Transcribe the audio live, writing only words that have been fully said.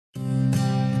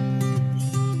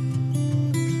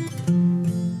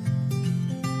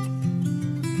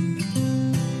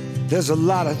There's a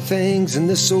lot of things in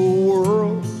this old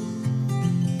world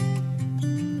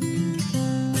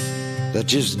that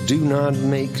just do not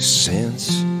make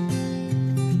sense.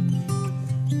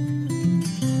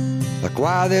 Like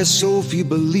why there's so few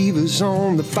believers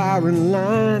on the firing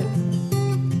line,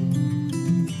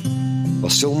 while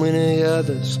so many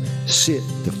others sit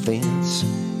the fence.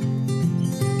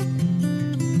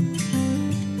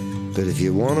 But if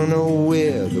you want to know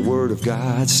where the Word of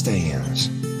God stands,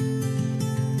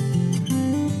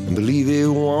 and believe it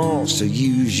wants to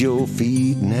use your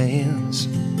feet and hands,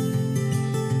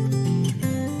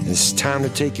 it's time to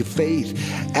take your faith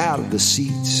out of the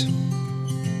seats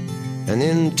and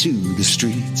into the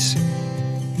streets,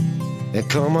 and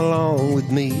come along with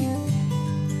me.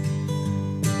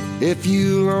 If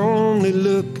you only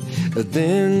look,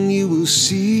 then you will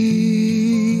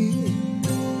see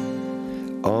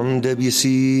on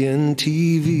WCN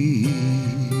TV.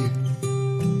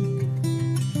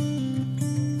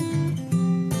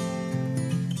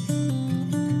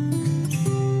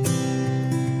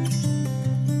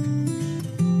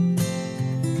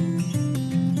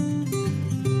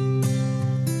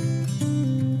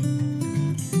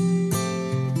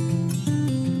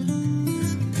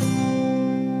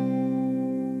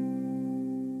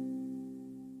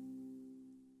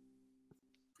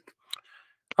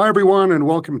 Hi, everyone, and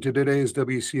welcome to today's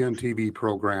WCN TV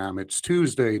program. It's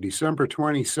Tuesday, December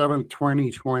 27th,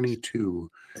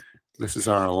 2022. This is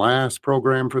our last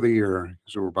program for the year,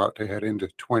 so we're about to head into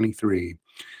 23,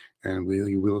 and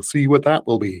we will see what that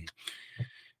will be.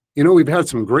 You know, we've had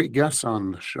some great guests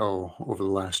on the show over the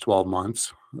last 12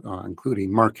 months,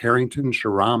 including Mark Harrington,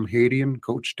 Shahram Hadian,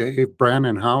 Coach Dave,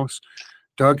 Brandon House,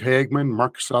 Doug Hagman,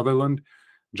 Mark Sutherland,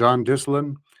 John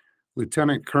Dislin,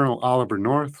 Lieutenant Colonel Oliver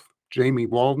North, Jamie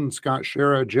Walden, Scott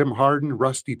Shera, Jim Harden,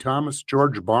 Rusty Thomas,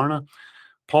 George Barna,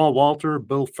 Paul Walter,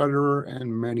 Bill Federer,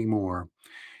 and many more.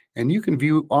 And you can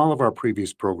view all of our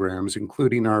previous programs,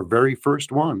 including our very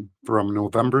first one from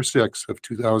November 6th of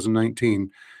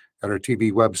 2019 at our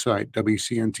TV website,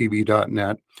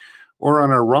 WCNTV.net, or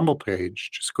on our Rumble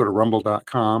page. Just go to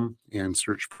rumble.com and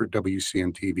search for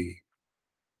WCN TV.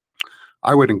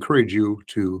 I would encourage you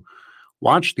to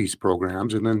watch these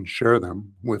programs and then share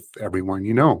them with everyone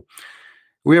you know.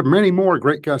 We have many more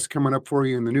great guests coming up for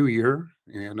you in the new year,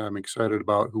 and I'm excited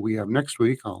about who we have next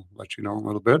week. I'll let you know in a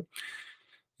little bit.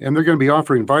 And they're going to be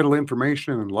offering vital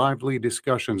information and lively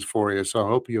discussions for you, so I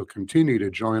hope you'll continue to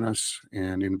join us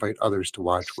and invite others to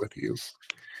watch with you.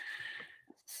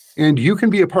 And you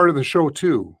can be a part of the show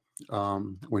too.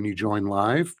 When you join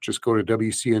live, just go to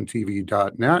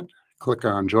WCNTV.net. Click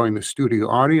on Join the Studio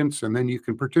Audience, and then you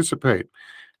can participate,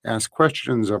 ask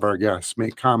questions of our guests,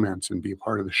 make comments, and be a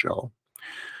part of the show.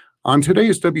 On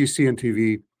today's WCN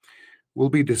TV, we'll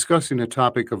be discussing a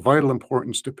topic of vital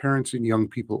importance to parents and young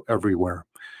people everywhere.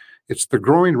 It's the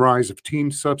growing rise of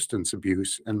teen substance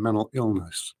abuse and mental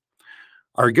illness.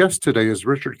 Our guest today is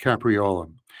Richard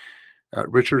Capriola.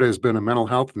 Richard has been a mental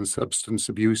health and substance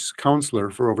abuse counselor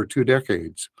for over 2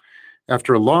 decades.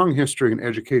 After a long history in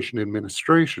education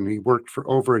administration, he worked for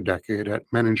over a decade at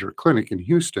Menninger Clinic in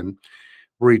Houston,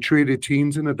 where he treated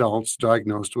teens and adults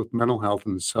diagnosed with mental health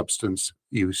and substance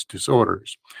use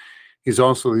disorders. He's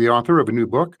also the author of a new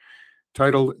book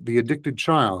titled The Addicted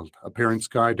Child, A Parent's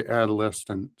Guide to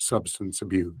Adolescent Substance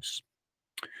Abuse.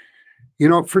 You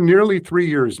know, for nearly 3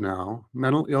 years now,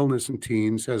 mental illness in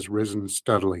teens has risen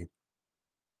steadily.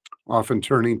 Often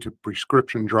turning to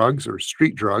prescription drugs or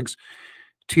street drugs,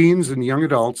 teens and young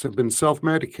adults have been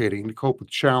self-medicating to cope with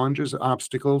challenges,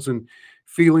 obstacles, and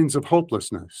feelings of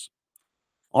hopelessness,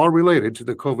 all related to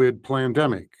the COVID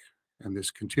pandemic, and this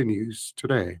continues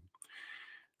today.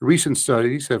 Recent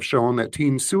studies have shown that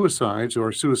teen suicides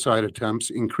or suicide attempts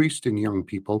increased in young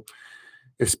people,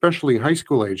 especially high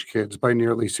school-age kids, by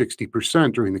nearly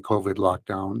 60% during the COVID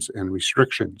lockdowns and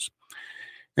restrictions.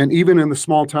 And even in the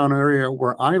small-town area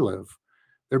where I live,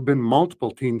 there have been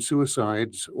multiple teen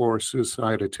suicides or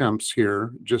suicide attempts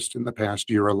here just in the past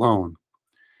year alone.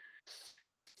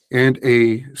 And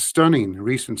a stunning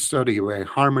recent study by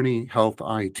Harmony Health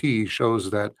IT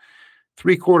shows that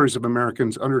 3/4 of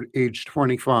Americans under age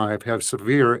 25 have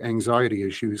severe anxiety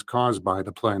issues caused by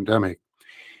the pandemic.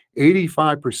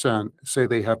 85% say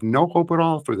they have no hope at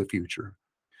all for the future.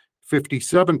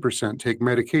 57% take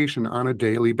medication on a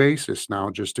daily basis now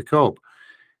just to cope.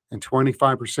 And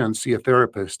 25% see a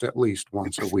therapist at least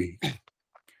once a week.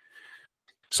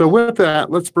 So with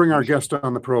that, let's bring our guest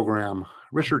on the program.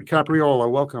 Richard Capriola,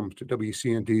 welcome to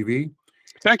WCN TV.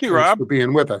 Thank you, Thanks Rob. for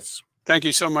being with us. Thank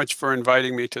you so much for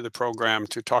inviting me to the program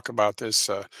to talk about this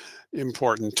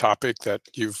important topic that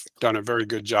you've done a very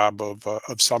good job of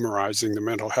summarizing the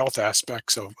mental health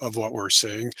aspects of what we're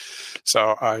seeing.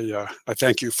 So I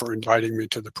thank you for inviting me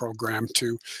to the program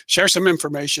to share some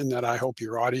information that I hope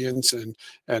your audience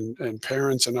and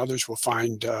parents and others will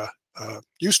find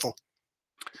useful.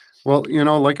 Well,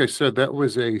 like I said, that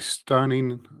was a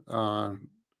stunning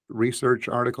research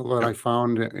article that Yeah. I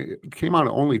found. It came out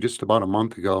only just about a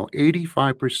month ago.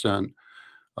 85%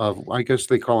 of, I guess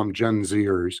they call them Gen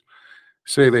Zers,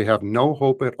 say they have no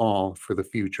hope at all for the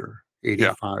future.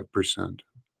 Yeah. 85%.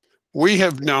 We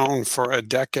have known for a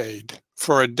decade,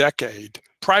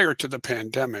 prior to the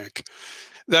pandemic,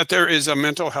 that there is a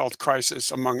mental health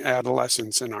crisis among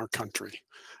adolescents in our country.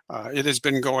 It has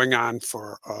been going on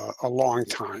for a long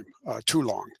time, too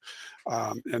long.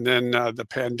 And then the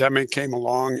pandemic came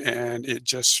along and it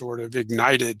just sort of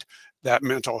ignited that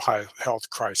mental health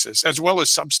crisis, as well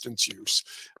as substance use.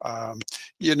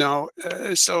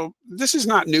 So this is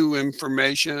not new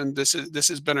information. This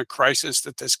has been a crisis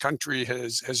that this country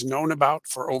has known about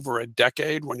for over a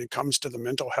decade when it comes to the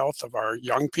mental health of our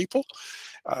young people.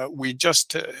 We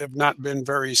just have not been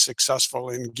very successful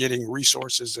in getting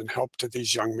resources and help to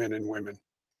these young men and women.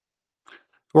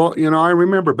 Well, I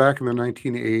remember back in the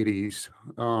 1980s,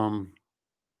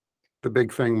 the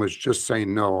big thing was just say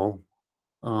no.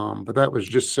 But that was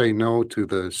just say no to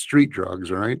the street drugs,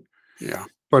 right? Yeah.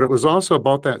 But it was also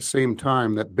about that same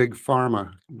time that big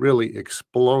pharma really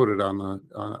exploded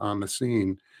on the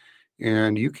scene,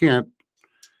 and you can't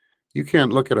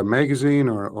look at a magazine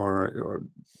or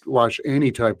watch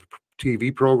any type of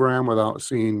TV program without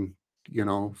seeing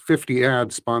 50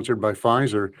 ads sponsored by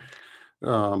Pfizer,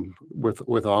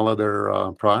 with all of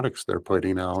their products they're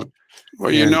putting out.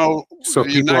 Well, And so the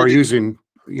people are United using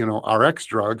RX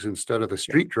drugs instead of the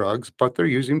street drugs, but they're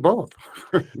using both.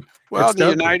 Well, It's the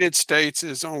deadly. United States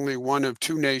is only one of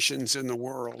two nations in the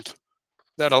world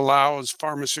that allows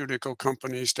pharmaceutical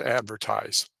companies to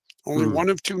advertise. Only Mm. one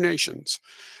of two nations.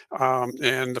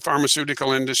 And the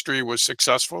pharmaceutical industry was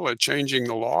successful at changing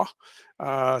the law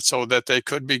so that they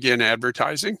could begin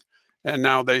advertising. And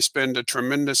now they spend a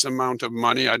tremendous amount of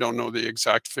money. I don't know the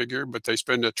exact figure, but they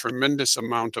spend a tremendous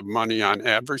amount of money on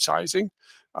advertising.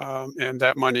 And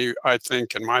that money, I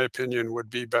think, in my opinion,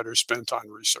 would be better spent on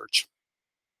research.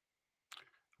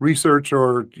 Research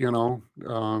or,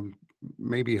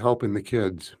 maybe helping the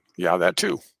kids. Yeah, that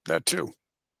too. That too.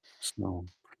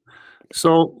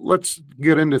 So let's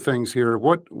get into things here.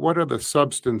 What are the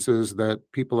substances that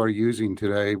people are using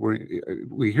today?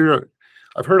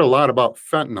 I've heard a lot about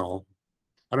fentanyl.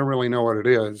 I don't really know what it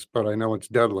is, but I know it's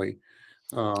deadly.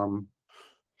 Um,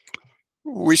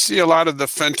 We see a lot of the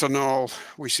fentanyl.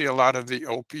 We see a lot of the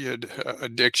opiate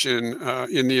addiction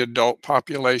in the adult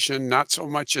population, not so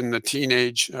much in the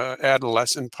teenage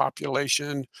adolescent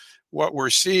population. What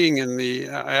we're seeing in the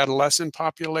adolescent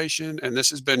population, and this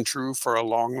has been true for a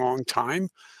long, long time,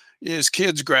 is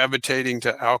kids gravitating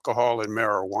to alcohol and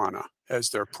marijuana as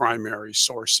their primary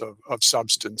source of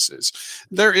substances.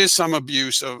 There is some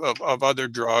abuse of other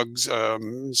drugs,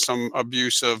 some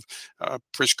abuse of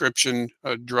prescription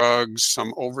drugs,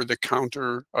 some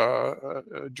over-the-counter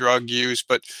drug use,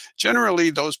 but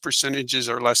generally those percentages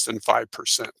are less than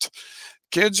 5%.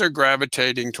 Kids are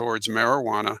gravitating towards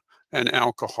marijuana and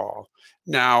alcohol.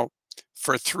 Now,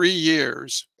 for 3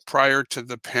 years prior to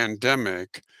the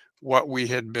pandemic, what we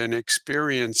had been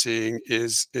experiencing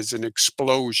is an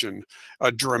explosion,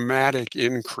 a dramatic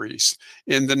increase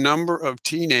in the number of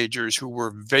teenagers who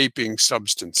were vaping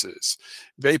substances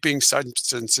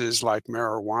like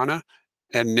marijuana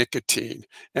and nicotine.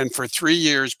 And for 3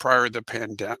 years prior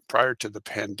to the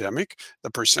pandemic, the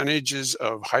percentages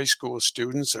of high school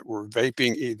students that were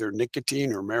vaping either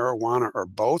nicotine or marijuana or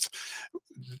both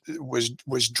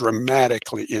was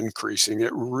dramatically increasing.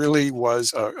 It really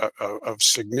was of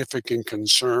significant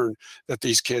concern that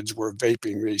these kids were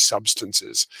vaping these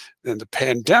substances. Then the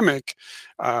pandemic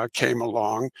came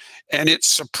along and it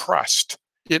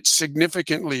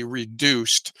significantly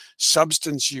reduced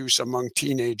substance use among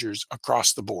teenagers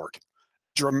across the board,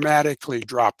 dramatically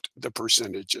dropped the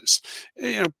percentages.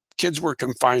 Kids were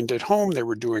confined at home. They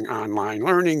were doing online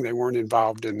learning. They weren't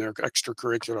involved in their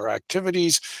extracurricular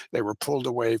activities. They were pulled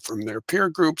away from their peer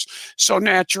groups. So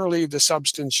naturally, the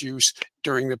substance use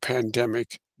during the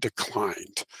pandemic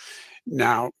declined.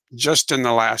 Now, just in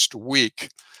the last week,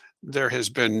 there has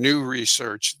been new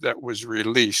research that was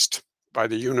released by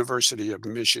the University of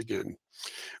Michigan,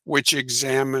 which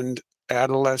examined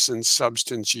adolescent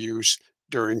substance use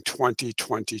during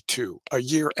 2022, a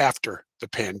year after the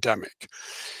pandemic.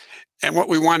 And what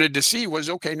we wanted to see was,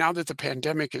 okay, now that the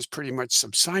pandemic has pretty much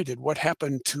subsided, what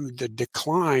happened to the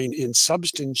decline in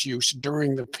substance use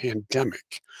during the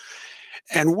pandemic?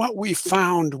 And what we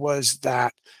found was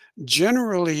that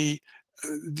generally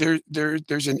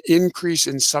there's an increase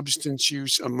in substance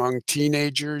use among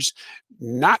teenagers,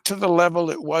 not to the level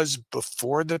it was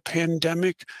before the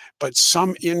pandemic, but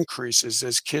some increases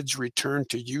as kids return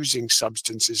to using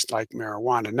substances like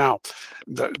marijuana. Now,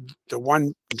 the the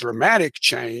one dramatic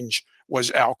change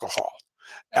was alcohol.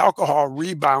 Alcohol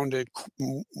rebounded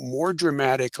more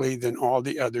dramatically than all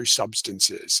the other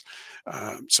substances.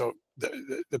 So,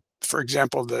 for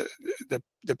example,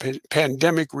 the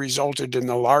pandemic resulted in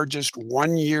the largest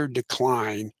one-year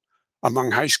decline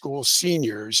among high school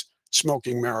seniors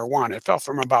smoking marijuana. It fell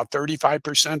from about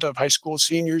 35% of high school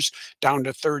seniors down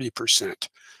to 30%.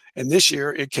 And this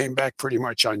year, it came back pretty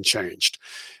much unchanged.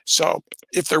 So,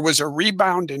 if there was a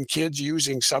rebound in kids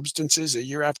using substances a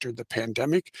year after the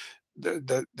pandemic,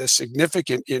 the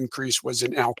significant increase was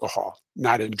in alcohol,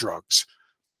 not in drugs.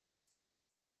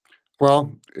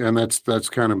 Well, and that's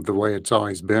kind of the way it's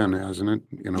always been, hasn't it?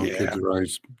 Yeah. Kids are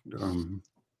always um,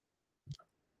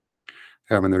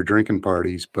 having their drinking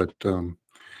parties. But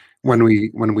when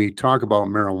we talk about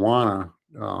marijuana,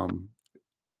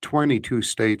 22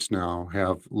 states now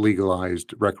have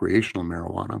legalized recreational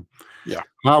marijuana. Yeah.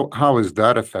 How is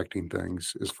that affecting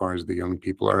things as far as the young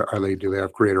people? Do they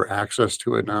have greater access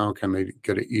to it now? Can they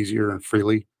get it easier and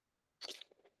freely?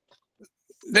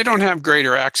 They don't have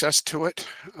greater access to it.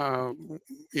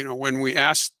 When we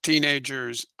ask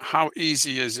teenagers, how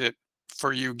easy is it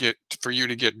for you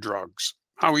to get drugs?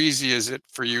 How easy is it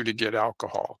for you to get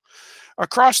alcohol?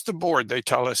 Across the board, they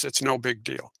tell us it's no big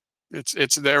deal.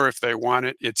 It's there if they want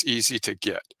it. It's easy to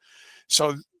get.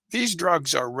 So these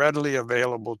drugs are readily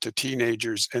available to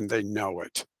teenagers and they know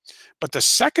it. But the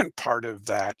second part of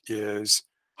that is,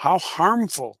 how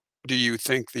harmful do you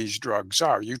think these drugs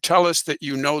are? You tell us that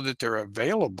you know that they're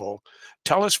available.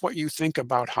 Tell us what you think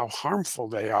about how harmful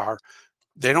they are.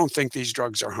 They don't think these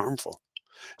drugs are harmful.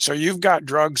 So you've got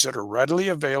drugs that are readily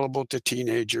available to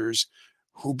teenagers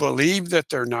who believe that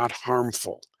they're not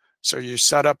harmful. So you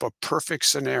set up a perfect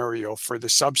scenario for the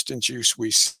substance use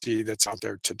we see that's out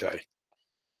there today.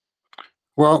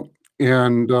 Well,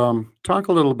 and talk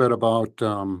a little bit about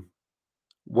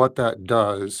what that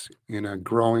does in a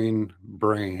growing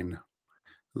brain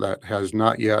that has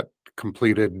not yet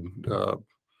completed.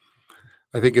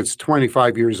 I think it's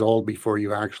 25 years old before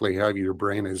you actually have your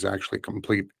brain is actually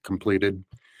completed.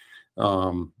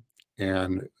 Um,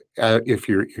 and if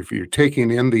you're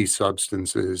taking in these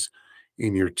substances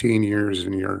in your teen years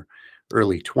and your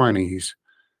early 20s,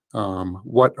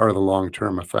 what are the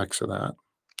long-term effects of that?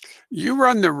 You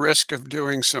run the risk of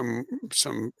doing some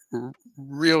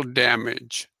real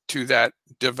damage to that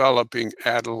developing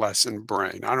adolescent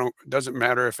brain. It doesn't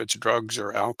matter if it's drugs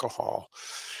or alcohol.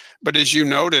 But as you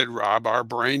noted, Rob, our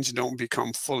brains don't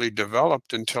become fully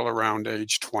developed until around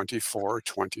age 24,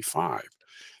 25.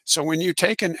 So when you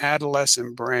take an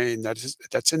adolescent brain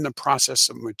that's in the process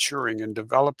of maturing and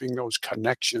developing those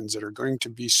connections that are going to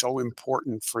be so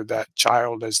important for that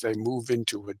child as they move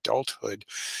into adulthood,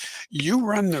 you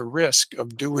run the risk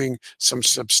of doing some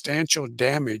substantial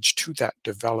damage to that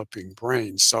developing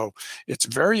brain. So it's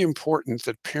very important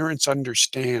that parents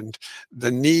understand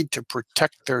the need to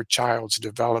protect their child's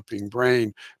developing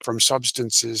brain from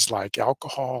substances like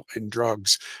alcohol and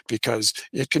drugs, because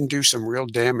it can do some real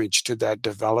damage to that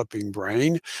developing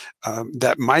brain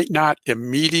that might not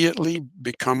immediately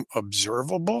become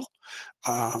observable,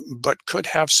 but could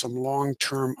have some long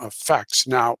term effects.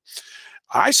 Now,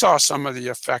 I saw some of the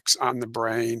effects on the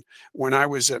brain when I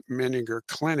was at Menninger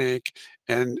Clinic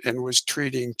and was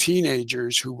treating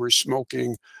teenagers who were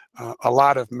smoking a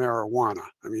lot of marijuana.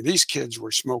 I mean, these kids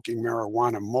were smoking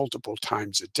marijuana multiple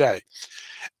times a day,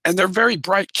 and they're very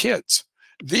bright kids.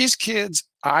 These kids'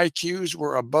 IQs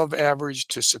were above average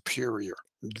to superior.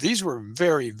 These were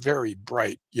very, very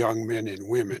bright young men and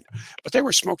women, but they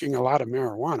were smoking a lot of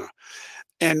marijuana.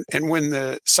 And when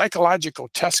the psychological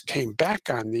test came back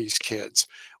on these kids,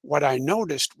 what I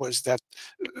noticed was that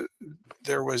uh,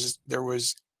 there was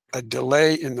a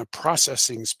delay in the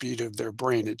processing speed of their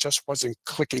brain. It just wasn't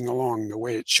clicking along the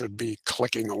way it should be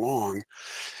clicking along.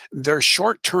 Their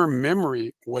short-term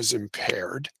memory was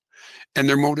impaired and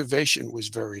their motivation was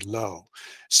very low.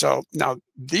 So now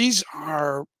these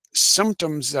are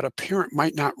symptoms that a parent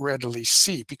might not readily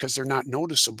see because they're not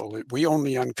noticeable. We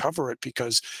only uncover it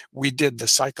because we did the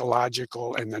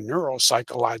psychological and the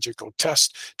neuropsychological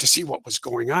test to see what was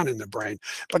going on in the brain.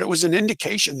 But it was an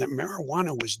indication that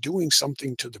marijuana was doing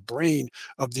something to the brain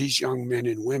of these young men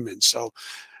and women. So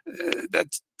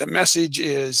that's the message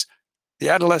is, the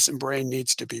adolescent brain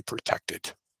needs to be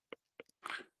protected.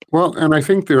 Well, and I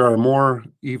think there are more,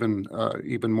 even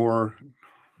more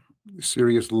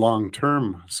serious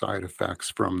long-term side effects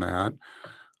from that.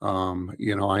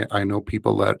 I know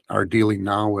people that are dealing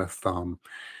now with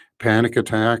panic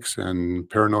attacks and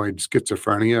paranoid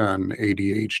schizophrenia and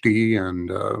ADHD and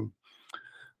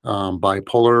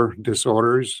bipolar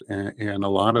disorders, and a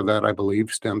lot of that, I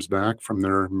believe, stems back from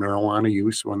their marijuana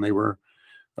use when they were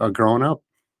growing up.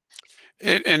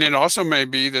 And it also may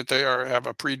be that they have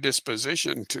a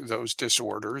predisposition to those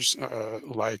disorders,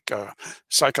 like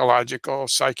psychological,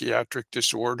 psychiatric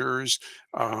disorders,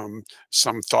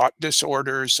 some thought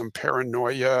disorders, some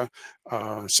paranoia,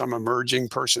 some emerging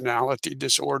personality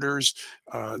disorders.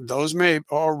 Those may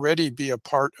already be a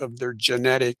part of their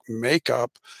genetic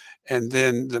makeup, and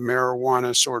then the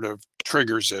marijuana sort of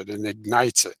triggers it and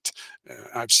ignites it.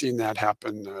 I've seen that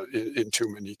happen in too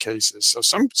many cases. So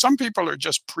some people are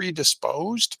just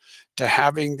predisposed to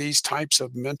having these types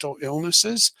of mental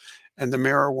illnesses, and the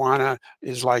marijuana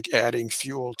is like adding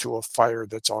fuel to a fire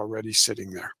that's already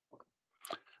sitting there.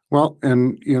 Well,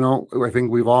 and I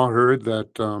think we've all heard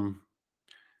that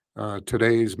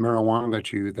today's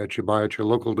marijuana that you buy at your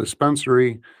local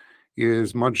dispensary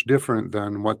is much different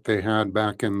than what they had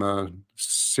back in the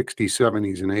 60s,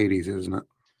 70s, and 80s, isn't it?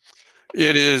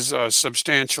 It is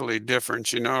substantially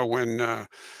different.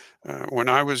 When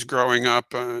I was growing up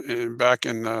back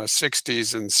in the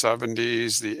 60s and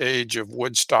 70s, the age of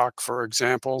Woodstock, for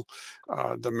example,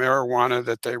 the marijuana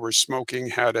that they were smoking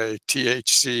had a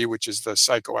THC, which is the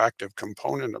psychoactive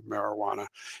component of marijuana,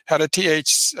 had a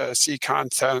THC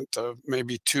content of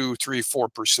maybe 2, 3,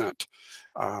 4%.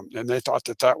 And they thought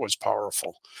that was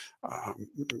powerful.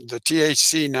 The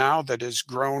THC now that is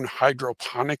grown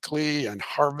hydroponically and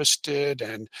harvested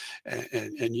and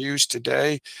used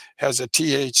today has a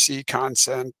THC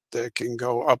content that can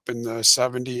go up in the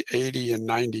 70, 80, and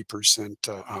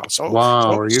 90%.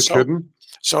 Wow, are you kidding?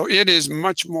 So it is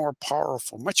much more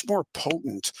powerful, much more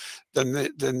potent than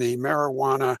the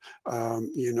marijuana.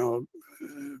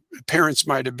 Parents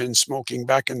might have been smoking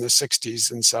back in the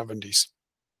 60s and 70s.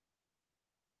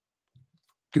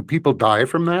 Do people die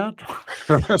from that?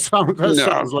 That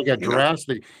sounds like a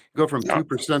drastic. Go from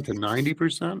 2% to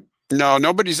 90%? No,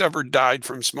 nobody's ever died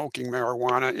from smoking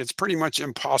marijuana. It's pretty much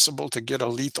impossible to get a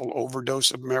lethal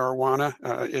overdose of marijuana.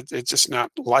 It's just not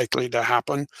likely to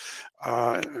happen.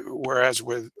 Whereas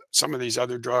with some of these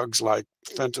other drugs like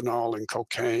fentanyl and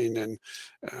cocaine and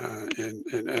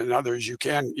others, you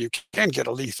can get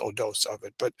a lethal dose of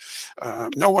it. But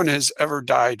no one has ever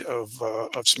died of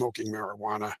smoking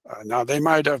marijuana. Now they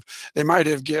might have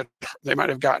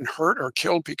gotten hurt or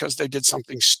killed because they did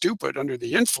something stupid under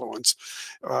the influence.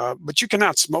 But you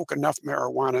cannot smoke enough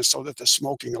marijuana so that the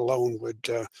smoking alone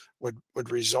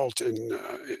would result in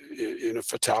a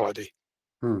fatality.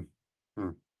 Hmm. Hmm.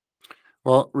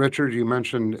 Well, Richard, you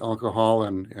mentioned alcohol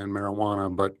and marijuana,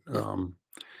 but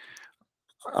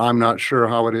I'm not sure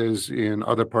how it is in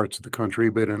other parts of the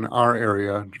country, but in our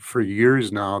area, for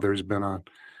years now, there's been a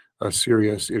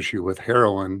serious issue with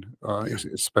heroin,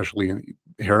 especially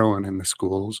heroin in the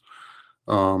schools.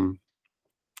 Fentanyl,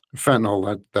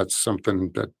 that's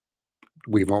something that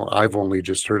I've only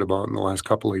just heard about in the last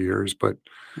couple of years, but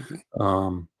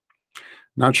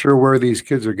not sure where these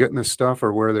kids are getting this stuff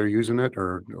or where they're using it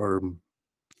or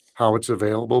how it's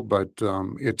available, but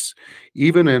it's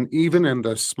even in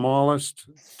the smallest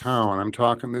town. I'm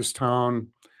talking this town.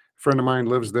 A friend of mine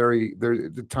lives there.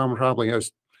 The town probably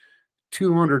has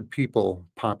 200 people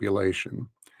population,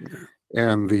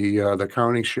 and the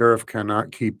county sheriff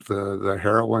cannot keep the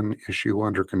heroin issue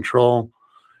under control,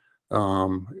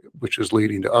 which is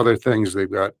leading to other things.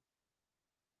 They've got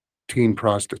teen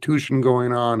prostitution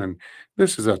going on, and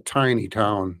this is a tiny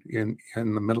town in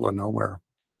the middle of nowhere.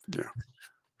 Yeah.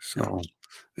 So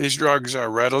these drugs are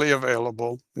readily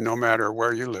available no matter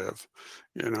where you live.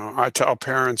 I tell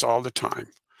parents all the time,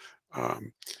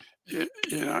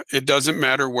 it doesn't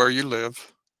matter where you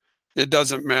live. It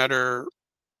doesn't matter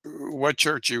what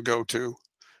church you go to.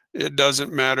 It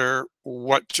doesn't matter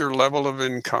what your level of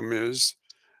income is.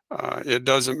 It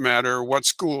doesn't matter what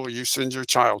school you send your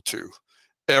child to.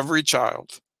 Every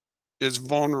child is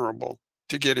vulnerable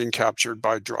to getting captured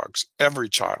by drugs. Every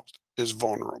child is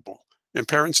vulnerable. And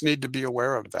parents need to be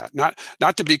aware of that, not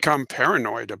to become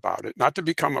paranoid about it, not to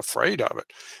become afraid of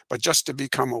it, but just to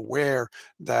become aware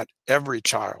that every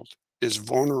child is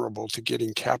vulnerable to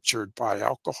getting captured by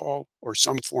alcohol or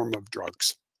some form of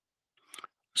drugs.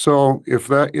 So if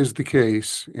that is the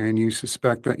case and you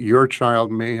suspect that your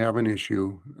child may have an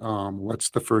issue, what's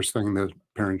the first thing that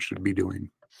parents should be doing?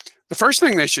 The first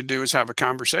thing they should do is have a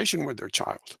conversation with their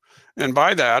child. And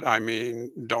by that, I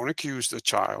mean, don't accuse the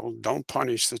child, don't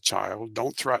punish the child,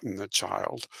 don't threaten the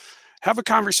child. Have a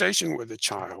conversation with the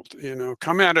child,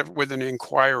 come at it with an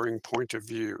inquiring point of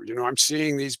view. I'm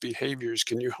seeing these behaviors.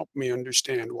 Can you help me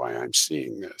understand why I'm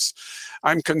seeing this?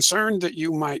 I'm concerned that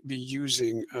you might be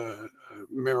using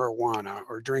marijuana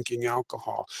or drinking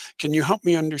alcohol. Can you help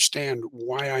me understand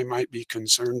why I might be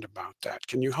concerned about that?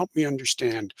 Can you help me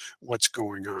understand what's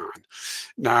going on?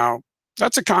 Now,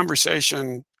 that's a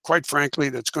conversation, quite frankly,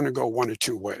 that's going to go one of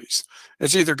two ways.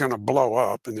 It's either going to blow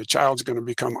up and the child's going to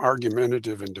become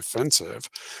argumentative and defensive,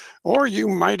 or you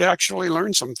might actually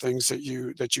learn some things that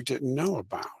you didn't know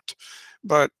about.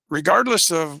 But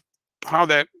regardless of how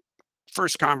that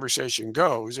first conversation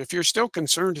goes, if you're still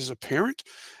concerned as a parent,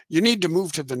 you need to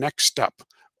move to the next step.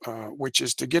 Which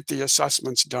is to get the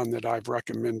assessments done that I've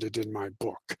recommended in my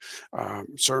book.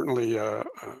 Certainly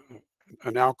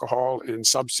an alcohol and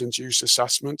substance use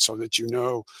assessment so that you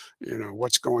know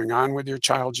what's going on with your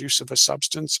child's use of a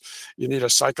substance. You need a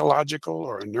psychological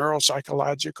or a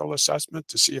neuropsychological assessment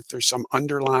to see if there's some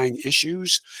underlying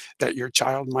issues that your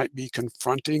child might be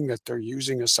confronting that they're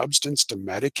using a substance to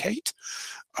medicate.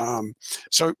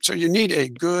 So you need a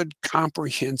good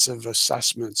comprehensive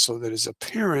assessment so that as a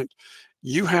parent,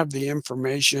 you have the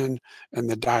information and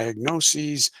the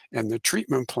diagnoses and the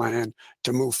treatment plan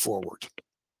to move forward.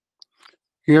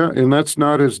 Yeah, and that's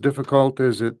not as difficult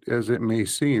as it may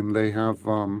seem. They have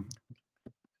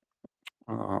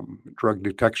drug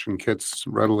detection kits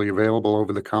readily available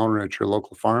over the counter at your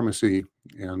local pharmacy,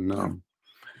 and Yeah.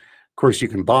 of course you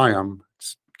can buy them.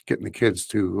 It's getting the kids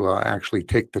to actually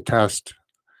take the test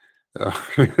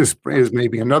is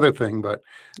maybe another thing. But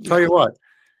tell you what,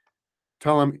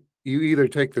 tell them you either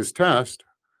take this test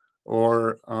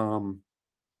or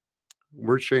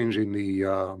we're changing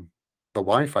the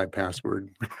Wi-Fi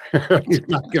password. You're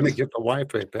not going to get the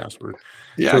Wi-Fi password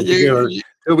Yeah,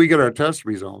 till we get our test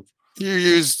results. you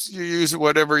use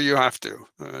whatever you have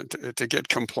to get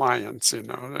compliance.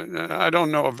 I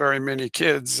don't know of very many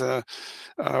kids that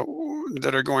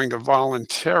are going to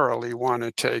voluntarily want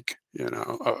to take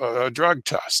a drug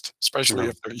test, especially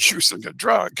Yeah. if they're using a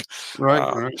drug. Right,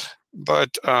 Uh, right.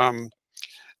 But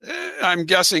I'm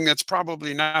guessing it's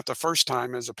probably not the first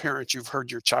time as a parent you've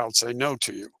heard your child say no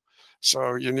to you.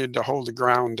 So you need to hold the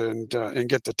ground and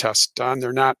get the test done.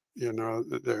 They're not,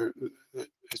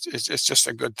 it's just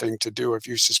a good thing to do if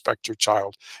you suspect your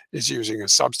child is using a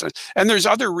substance. And there's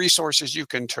other resources you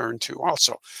can turn to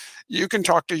also. You can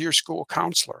talk to your school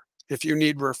counselor if you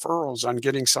need referrals on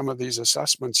getting some of these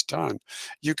assessments done.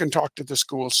 You can talk to the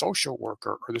school social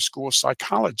worker or the school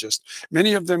psychologist.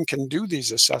 Many of them can do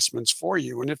these assessments for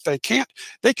you. And if they can't,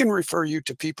 they can refer you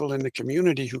to people in the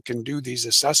community who can do these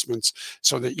assessments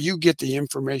so that you get the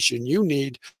information you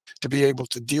need to be able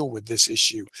to deal with this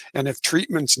issue. And if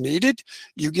treatment's needed,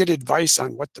 you get advice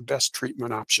on what the best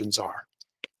treatment options are.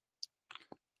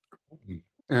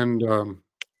 And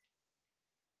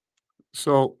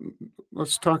so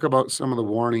let's talk about some of the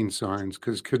warning signs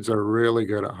because kids are really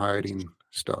good at hiding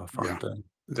stuff, Yeah, aren't they?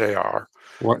 they are.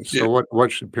 So Yeah.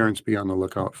 what should parents be on the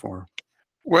lookout for?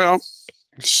 Well,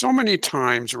 so many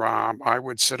times, Rob, I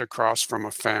would sit across from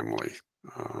a family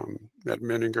at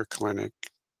Menninger Clinic,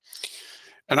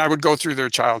 and I would go through their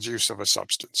child's use of a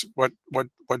substance. What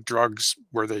drugs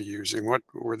were they using? What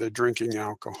were they drinking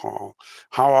alcohol?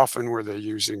 How often were they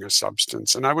using a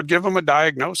substance? And I would give them a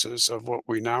diagnosis of what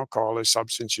we now call a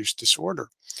substance use disorder.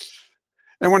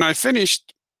 And when I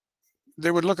finished,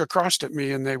 they would look across at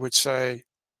me and they would say,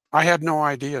 I had no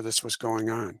idea this was going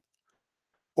on.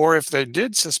 Or if they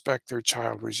did suspect their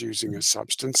child was using a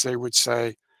substance, they would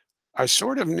say, I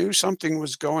sort of knew something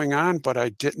was going on, but I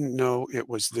didn't know it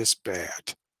was this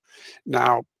bad.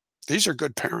 Now, these are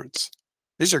good parents.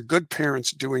 These are good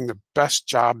parents doing the best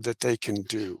job that they can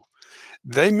do.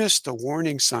 They missed the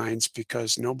warning signs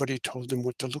because nobody told them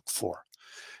what to look for.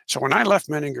 So when I left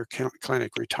Menninger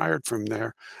Clinic, retired from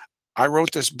there, I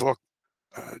wrote this book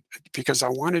because I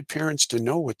wanted parents to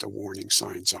know what the warning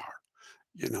signs are.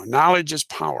 Knowledge is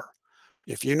power.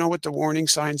 If you know what the warning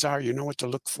signs are, you know what to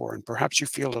look for, and perhaps you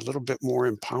feel a little bit more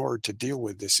empowered to deal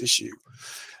with this issue.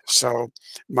 So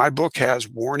my book has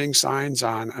warning signs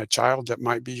on a child that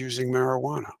might be using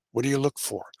marijuana. What do you look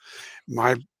for?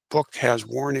 My book has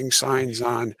warning signs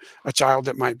on a child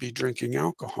that might be drinking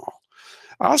alcohol.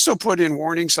 I also put in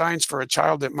warning signs for a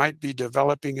child that might be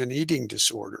developing an eating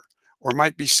disorder or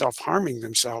might be self-harming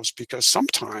themselves, because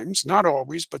sometimes, not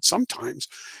always, but sometimes,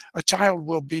 a child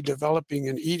will be developing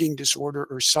an eating disorder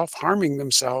or self-harming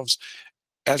themselves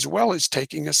as well as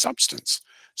taking a substance.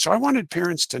 So I wanted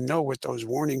parents to know what those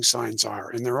warning signs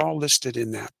are, and they're all listed in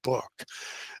that book.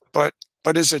 But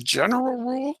But as a general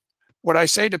rule, what I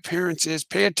say to parents is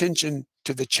pay attention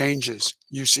to the changes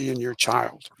you see in your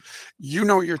child. You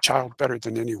know your child better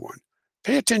than anyone.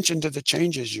 Pay attention to the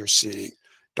changes you're seeing.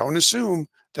 Don't assume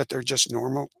that they're just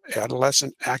normal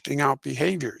adolescent acting out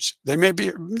behaviors. They may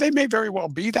very well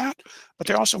be that, but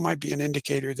they also might be an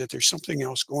indicator that there's something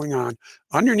else going on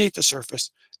underneath the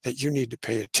surface that you need to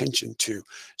pay attention to.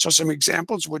 So some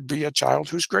examples would be a child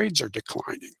whose grades are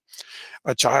declining,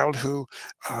 a child who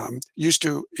used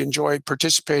to enjoy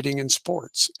participating in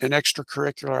sports and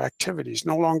extracurricular activities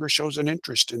no longer shows an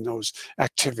interest in those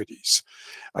activities.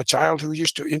 A child who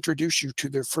used to introduce you to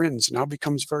their friends now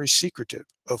becomes very secretive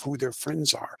of who their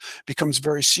friends are, becomes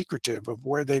very secretive of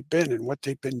where they've been and what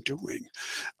they've been doing.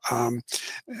 Um,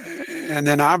 and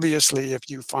then obviously, if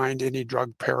you find any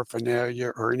drug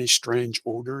paraphernalia or any strange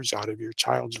odors out of your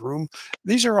child's room,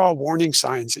 these are all warning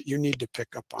signs that you need to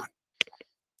pick up on.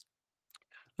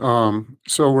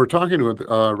 So we're talking with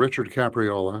Richard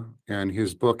Capriola, and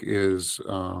his book is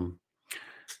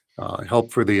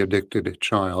Help for the Addicted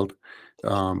Child.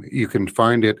 You can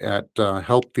find it at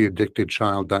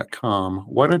helptheaddictedchild.com.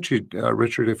 Why don't you,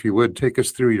 Richard, if you would, take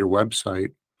us through your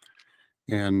website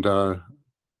and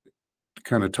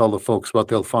kind of tell the folks what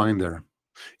they'll find there.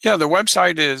 Yeah, the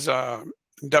website is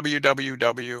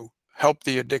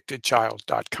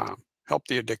www.helptheaddictedchild.com.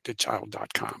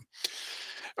 Helptheaddictedchild.com.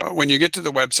 When you get to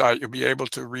the website, you'll be able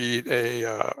to read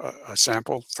a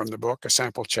sample from the book, a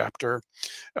sample chapter.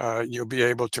 You'll be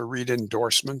able to read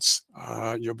endorsements.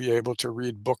 You'll be able to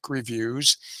read book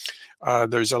reviews.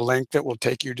 There's a link that will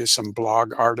take you to some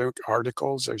blog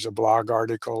articles. There's a blog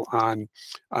article on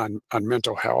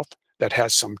mental health that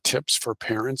has some tips for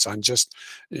parents on just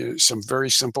some very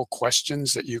simple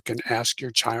questions that you can ask your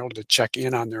child to check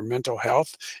in on their mental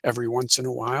health every once in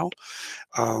a while.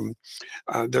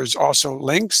 There's also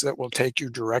links that will take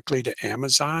you directly to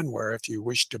Amazon, where if you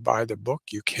wish to buy the book,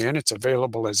 you can. It's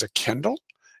available as a Kindle.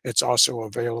 It's also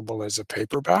available as a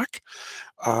paperback.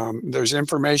 There's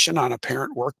information on a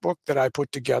parent workbook that I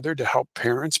put together to help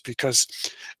parents because,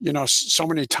 so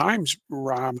many times,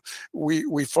 Rob,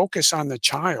 we focus on the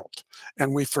child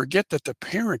and we forget that the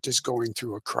parent is going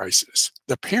through a crisis.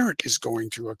 The parent is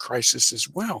going through a crisis as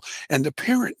well, and the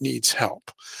parent needs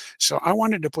help. So I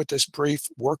wanted to put this brief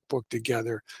workbook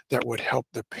together that would help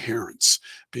the parents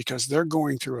because they're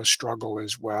going through a struggle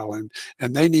as well, and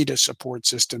they need a support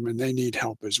system and they need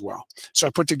help as well. So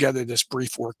I put together this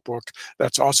brief workbook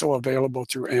that's also available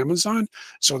through Amazon.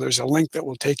 So there's a link that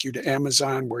will take you to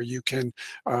Amazon where you can,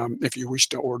 if you wish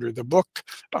to order the book,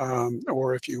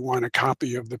 or if you want a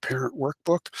copy of the parent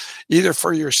workbook, either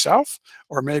for yourself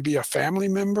or maybe a family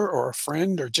member or a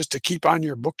friend, or just to keep on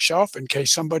your bookshelf in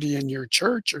case somebody in your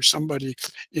church or somebody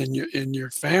in your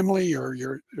family or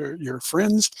your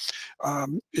friends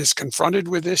is confronted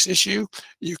with this issue,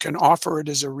 you can offer it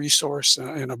as a resource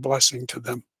and a blessing to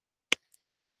them.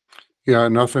 Yeah, I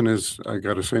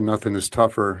got to say, nothing is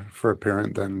tougher for a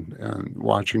parent than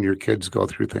watching your kids go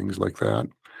through things like that.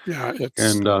 Yeah, it's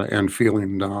And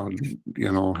feeling,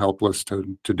 helpless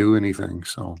to do anything.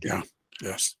 So, yeah,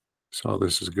 yes. so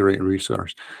this is a great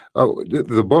resource. Oh,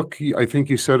 the book, I think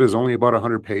you said, is only about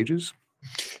 100 pages.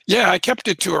 Yeah, I kept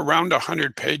it to around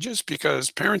 100 pages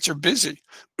because parents are busy.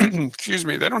 Excuse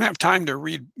me, they don't have time to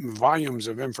read volumes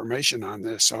of information on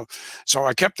this. So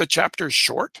I kept the chapters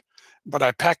short, but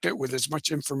I packed it with as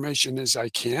much information as I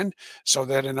can so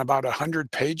that in about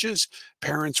 100 pages,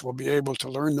 parents will be able to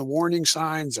learn the warning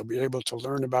signs. They'll be able to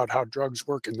learn about how drugs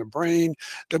work in the brain.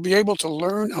 They'll be able to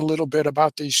learn a little bit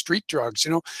about these street drugs.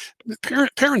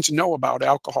 Parents know about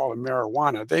alcohol and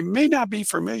marijuana. They may not be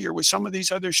familiar with some of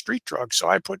these other street drugs. So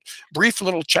I put brief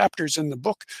little chapters in the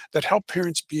book that help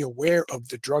parents be aware of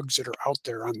the drugs that are out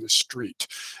there on the street.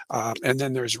 And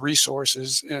then there's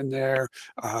resources in there.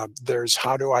 There's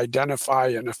how to identify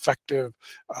an effective,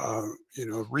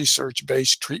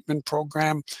 research-based treatment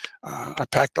program. I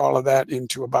packed all of that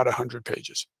into about 100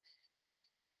 pages.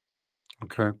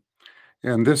 Okay.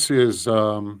 And this is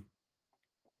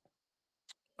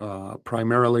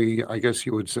primarily, I guess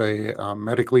you would say,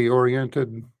 medically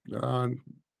oriented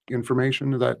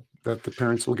information that the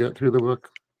parents will get through the book.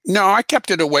 No, I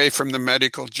kept it away from the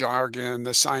medical jargon,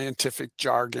 the scientific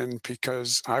jargon,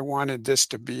 because I wanted this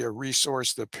to be a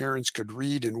resource that parents could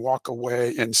read and walk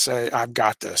away and say, I've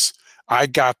got this. I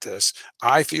got this.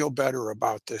 I feel better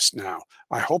about this now.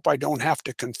 I hope I don't have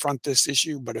to confront this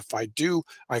issue, but if I do,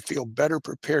 I feel better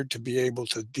prepared to be able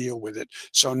to deal with it.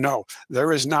 So no,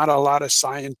 there is not a lot of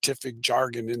scientific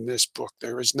jargon in this book.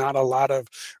 There is not a lot of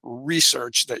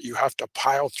research that you have to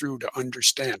pile through to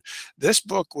understand. This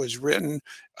book was written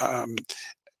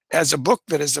as a book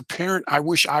that as a parent, I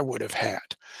wish I would have had,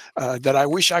 that I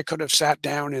wish I could have sat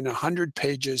down in 100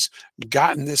 pages,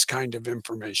 gotten this kind of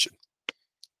information.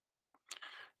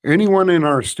 Anyone in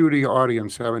our studio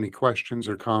audience have any questions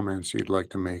or comments you'd like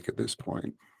to make at this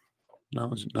point?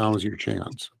 Now is your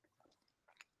chance.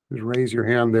 Just raise your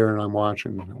hand there, and I'm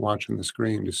watching the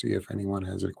screen to see if anyone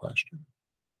has a question.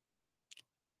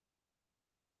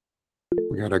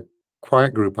 We got a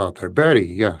quiet group out there. Betty,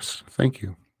 yes, thank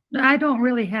you. I don't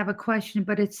really have a question,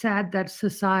 but it's sad that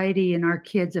society and our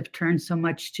kids have turned so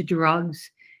much to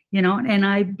drugs, and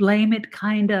I blame it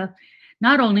kind of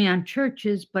not only on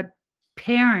churches, but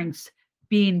parents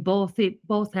being both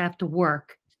have to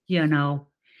work, and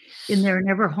they're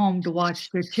never home to watch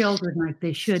their children like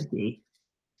they should be.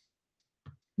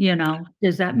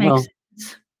 Does that make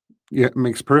sense? Yeah, it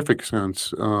makes perfect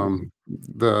sense.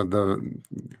 The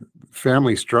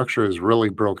family structure is really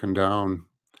broken down,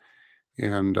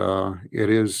 and it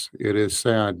is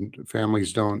sad.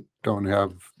 Families don't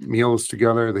have meals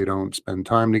together. They don't spend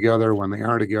time together. When they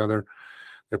are together,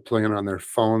 they're playing on their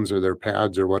phones or their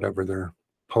pads or whatever they're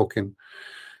poking.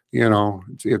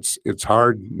 It's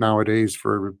hard nowadays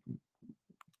for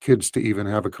kids to even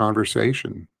have a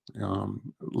conversation,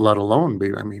 let alone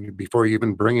before you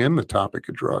even bring in the topic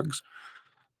of drugs.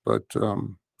 But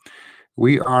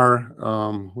we are,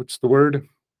 what's the word?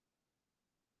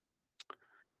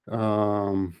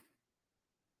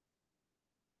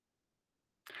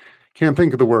 Can't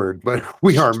think of the word, but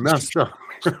we are messed up.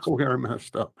 We are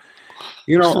messed up.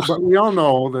 But we all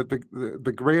know that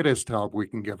the greatest help we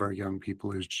can give our young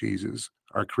people is Jesus,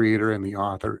 our creator and the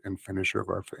author and finisher of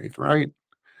our faith, right?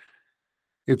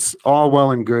 It's all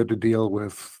well and good to deal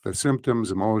with the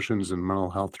symptoms, emotions, and mental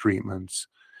health treatments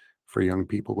for young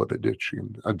people with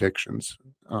addictions.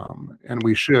 And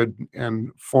we should,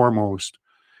 and foremost,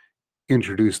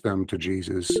 introduce them to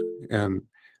Jesus and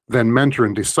then mentor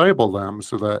and disciple them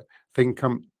so that they can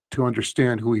come to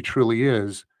understand who he truly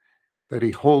is, that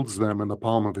he holds them in the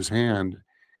palm of his hand,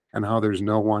 and how there's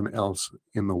no one else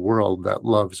in the world that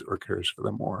loves or cares for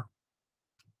them more.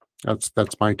 That's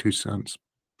my 2 cents.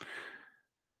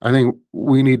 I think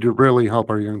we need to really help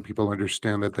our young people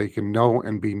understand that they can know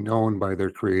and be known by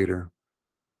their creator,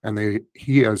 and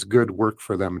he has good work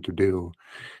for them to do.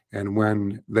 And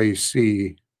when they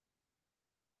see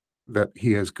that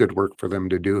he has good work for them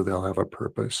to do, they'll have a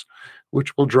purpose,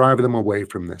 which will drive them away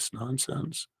from this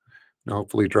nonsense and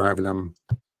hopefully drive them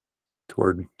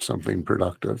toward something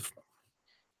productive.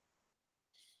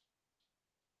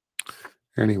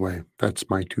 Anyway, that's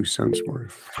my 2 cents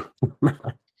worth.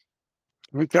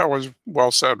 I think that was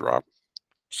well said, Rob.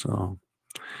 So,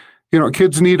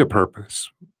 kids need a purpose,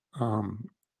 and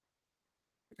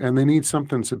they need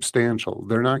something substantial.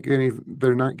 They're not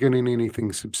getting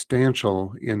anything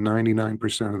substantial in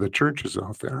 99% of the churches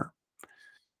out there.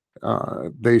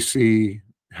 They see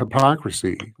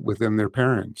hypocrisy within their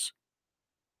parents.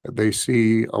 They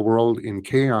see a world in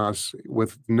chaos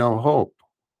with no hope.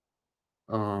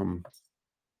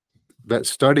 That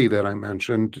study that I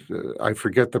mentioned, I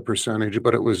forget the percentage,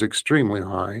 but it was extremely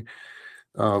high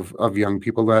of young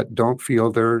people that don't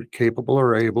feel they're capable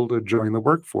or able to join the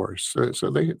workforce.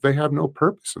 So they have no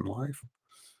purpose in life.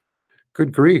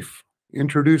 Good grief.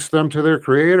 Introduce them to their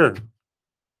creator.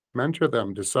 Mentor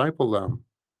them, disciple them.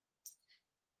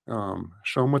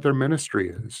 Show them what their ministry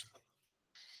is.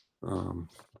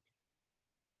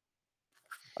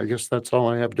 I guess that's all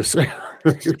I have to say,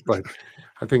 but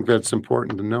I think that's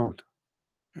important to note.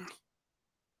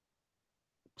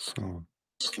 So,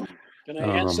 can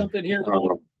I add something here?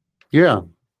 Yeah.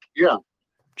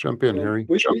 Jump in, Harry.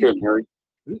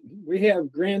 We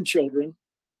have grandchildren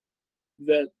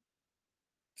that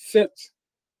fit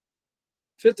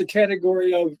the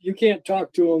category of you can't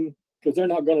talk to them because they're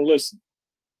not going to listen.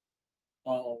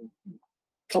 A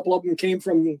couple of them came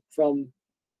from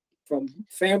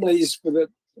families that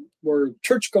were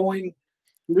church going,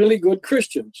 really good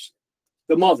Christians.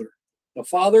 The mother, the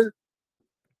father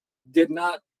did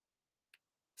not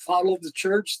follow the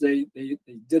church. They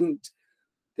didn't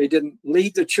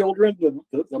lead the children.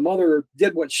 The mother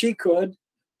did what she could,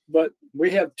 but we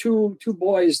have two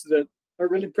boys that are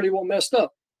really pretty well messed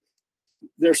up.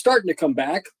 They're starting to come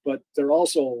back, but they're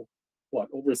also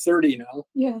over 30 now.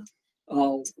 Yeah.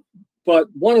 But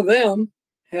one of them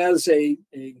has a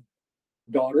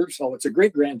daughter, so it's a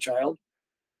great grandchild,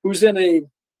 who's in a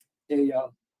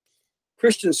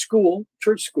Christian school,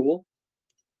 church school,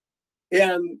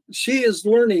 and she is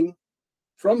learning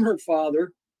from her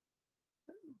father,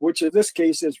 which in this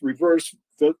case is reverse.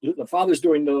 The father's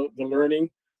doing the learning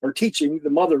or teaching, the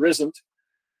mother isn't.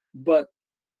 But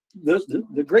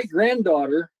the great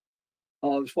granddaughter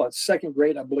second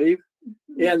grade, I believe.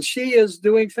 And she is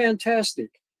doing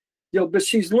fantastic. But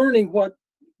she's learning what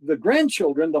the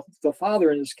grandchildren, the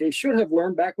father in this case, should have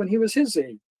learned back when he was his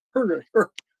age,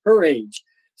 her age.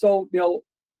 So,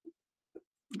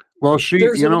 Well, she,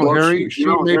 there's Harry, she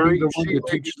may be the one to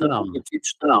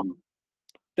teach them.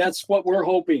 That's what we're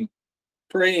hoping,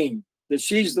 praying that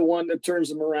she's the one that turns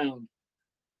them around.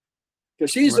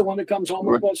 Because she's the one that comes home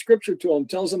and quotes scripture to them,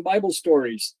 tells them Bible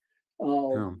stories.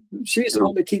 She's the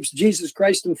one that keeps Jesus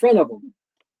Christ in front of them.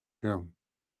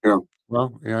 Yeah.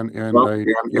 Well,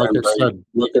 like I said,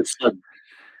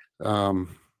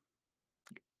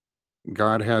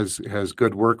 God has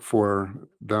good work for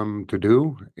them to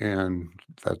do, and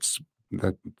that's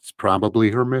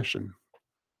probably her mission.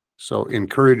 So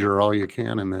encourage her all you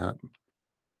can in that.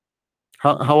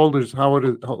 How old is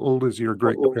your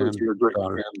great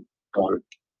granddaughter?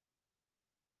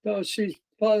 No, she's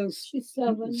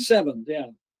 7. 7. Yeah.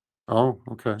 Oh,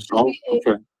 okay.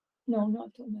 No,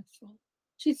 not till next fall.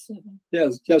 She's 7.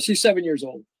 Yeah, she's 7 years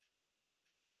old.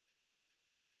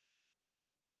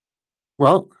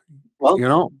 Well,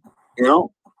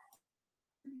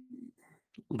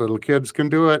 little kids can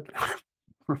do it.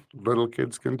 Little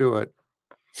kids can do it.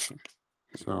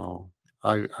 So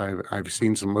I've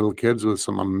seen some little kids with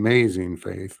some amazing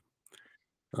faith.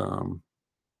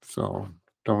 So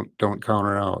don't count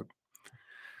her out.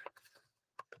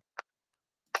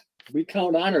 We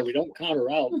count on her. We don't count her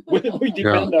out. We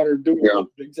depend on her doing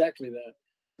exactly that.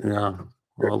 Yeah.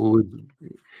 Well,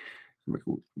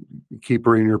 keep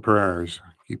her in your prayers.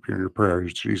 Keep her in your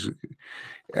prayers.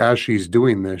 As she's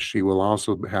doing this, she will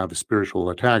also have spiritual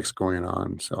attacks going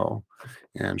on. So,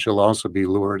 and she'll also be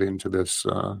lured into this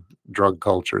drug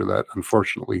culture that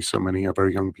unfortunately so many of our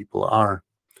young people are.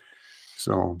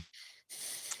 So,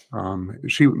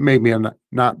 she may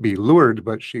not be lured,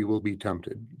 but she will be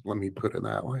tempted. Let me put it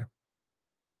that way.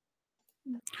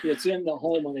 It's in the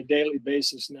home on a daily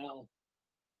basis now.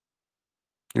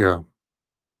 Yeah.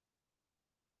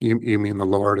 You mean the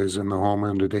Lord is in the home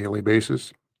on a daily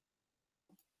basis?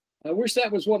 I wish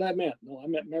that was what I meant. No, I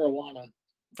meant marijuana.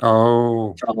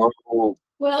 Oh.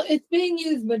 Well, it's being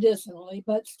used medicinally,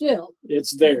 but still. It's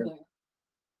there.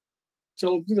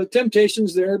 So the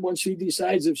temptation's there when she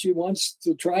decides if she wants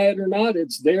to try it or not.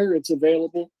 It's there. It's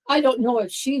available. I don't know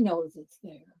if she knows it's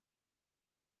there.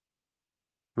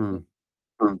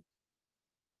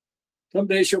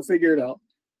 Someday she'll figure it out.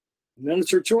 And then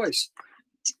it's her choice.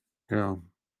 Yeah.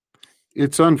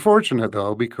 It's unfortunate,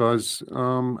 though, because,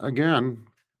 again,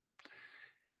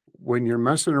 when you're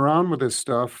messing around with this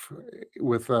stuff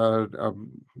with a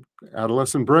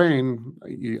adolescent brain,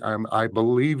 I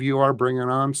believe you are bringing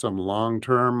on some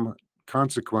long-term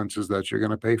consequences that you're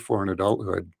going to pay for in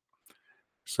adulthood.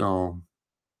 So,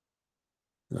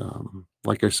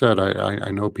 like I said,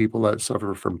 I know people that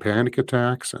suffer from panic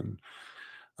attacks and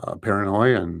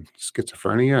paranoia and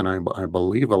schizophrenia, and I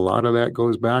believe a lot of that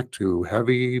goes back to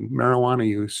heavy marijuana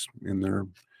use in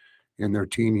their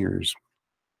teen years.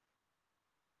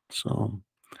 So,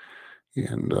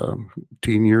 and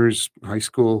teen years, high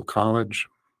school, college,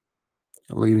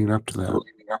 leading up to that.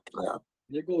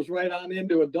 It goes right on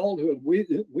into adulthood.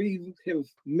 We have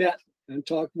met and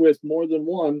talked with more than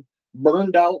one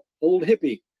burned out old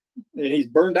hippie, and he's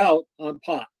burned out on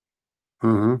pot.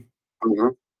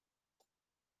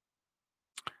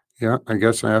 Yeah, I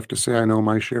guess I have to say I know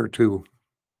my share too.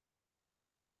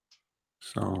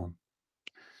 So,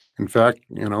 in fact,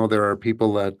 there are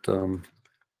people that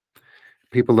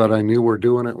I knew were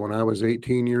doing it when I was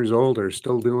 18 years old are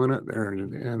still doing it.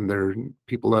 And there are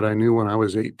people that I knew when I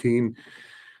was 18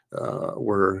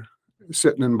 were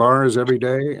sitting in bars every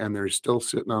day, and they're still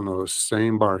sitting on those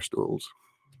same bar stools.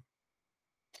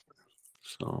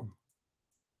 So,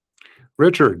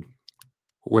 Richard,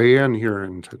 weigh in here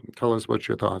and tell us what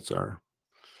your thoughts are.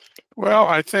 Well,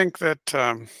 I think that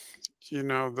that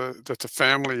the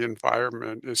family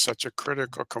environment is such a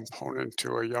critical component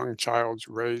to a young child's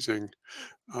raising,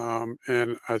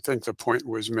 and I think the point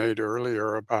was made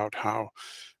earlier about how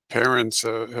parents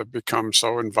have become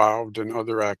so involved in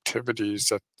other activities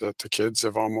that the kids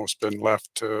have almost been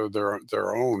left to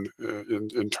their own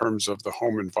in terms of the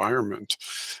home environment.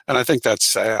 And I think that's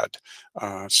sad.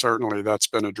 Certainly that's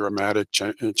been a dramatic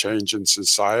change in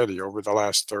society over the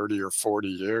last 30 or 40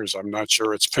 years. I'm not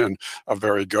sure it's been a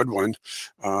very good one,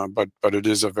 but it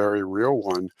is a very real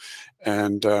one.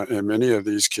 And many of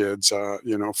these kids,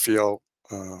 feel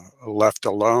left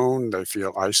alone. They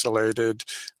feel isolated.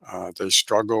 They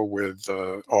struggle with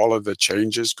all of the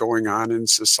changes going on in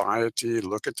society.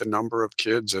 Look at the number of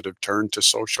kids that have turned to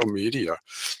social media.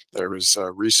 There was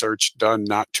research done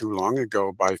not too long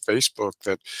ago by Facebook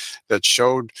that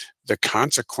showed the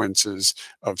consequences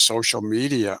of social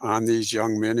media on these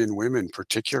young men and women,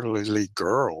 particularly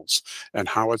girls, and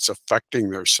how it's affecting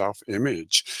their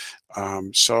self-image.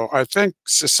 So I think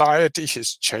society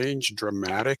has changed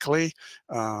dramatically,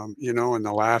 in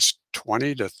the last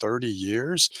 20 to 30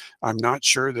 years. I'm not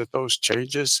sure that those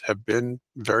changes have been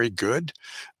very good,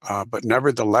 but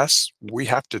nevertheless, we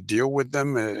have to deal with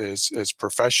them as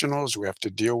professionals. We have to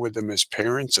deal with them as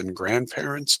parents and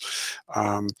grandparents,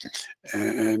 and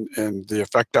the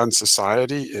effect on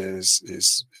society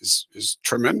is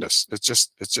tremendous. It's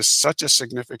just such a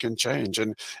significant change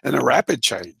and a rapid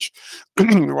change.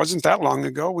 It wasn't that long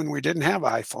ago when we didn't have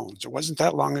iPhones. It wasn't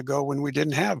that long ago when we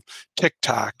didn't have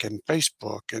TikTok and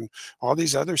Facebook and all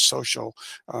these other social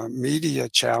media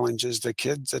challenges the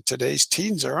kids that today's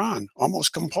teens are on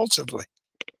almost compulsively.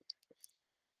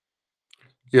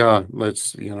 Yeah,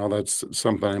 that's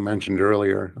something I mentioned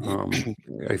earlier.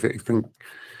 I think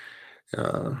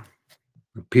uh,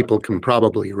 people can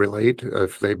probably relate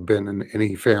if they've been in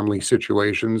any family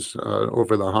situations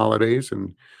over the holidays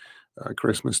and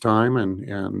Christmas time,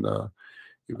 and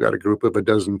you've got a group of a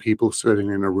dozen people sitting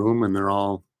in a room, and they're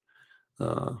all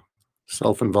uh,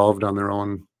 self-involved in their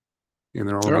own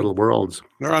They're on, little worlds.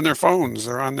 they're on their phones.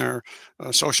 They're on their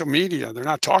social media. They're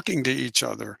not talking to each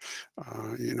other.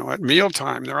 At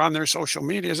mealtime, they're on their social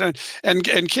medias,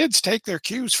 and kids take their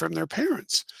cues from their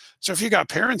parents. So if you got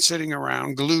parents sitting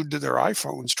around glued to their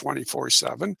iPhones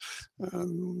 24/7,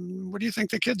 what do you think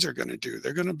the kids are going to do?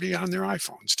 They're going to be on their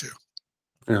iPhones too.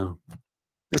 Yeah.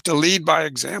 You have to lead by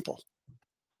example.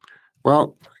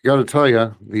 Well, I got to tell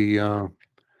you,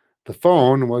 the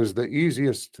phone was the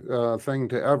easiest thing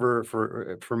to ever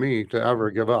for me to ever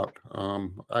give up.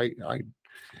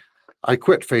 I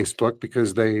quit Facebook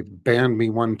because they banned me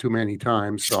one too many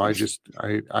times, so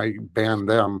I banned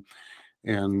them,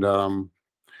 and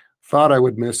thought I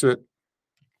would miss it.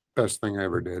 Best thing I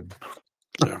ever did.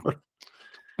 Yeah.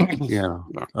 Yeah.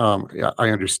 Yeah. Yeah, I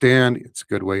understand it's a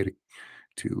good way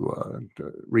to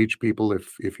reach people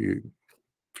if you're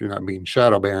not being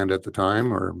shadow banned at the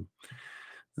time or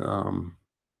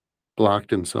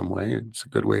blocked in some way. It's a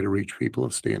good way to reach people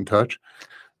and stay in touch.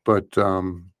 But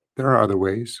there are other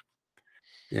ways,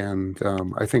 and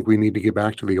I think we need to get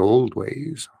back to the old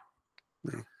ways.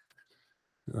 Yeah.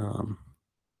 Um,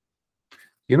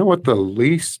 you know what the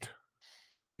least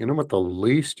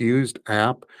used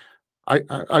app?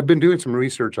 I've been doing some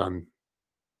research on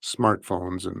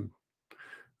smartphones, and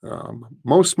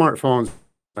most smartphones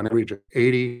on average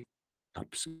 80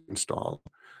 apps installed.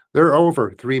 There are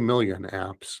over 3 million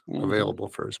apps Mhm. available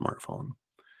for a smartphone.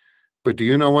 But do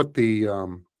you know what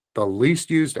the least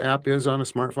used app is on a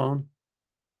smartphone?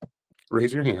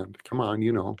 Raise your hand. Come on,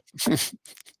 you know.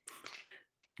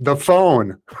 The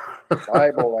phone.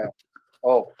 Bible app.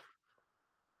 Oh,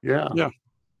 Yeah. Yeah.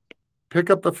 Pick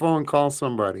up the phone, call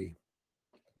somebody.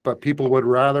 But people would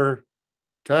rather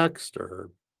text or,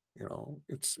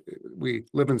 we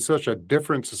live in such a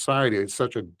different society. It's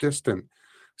such a distant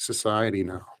society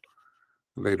now.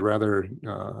 They'd rather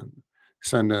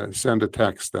send a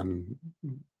text than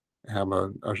have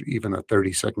even a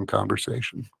 30-second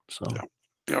conversation. So Yeah.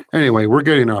 Yep. anyway, we're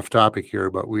getting off topic here,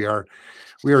 but we are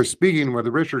speaking with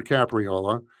Richard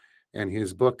Capriola and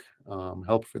his book,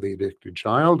 Help for the Addicted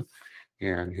Child,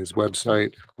 and his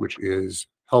website, which is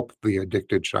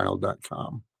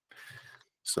helptheaddictedchild.com.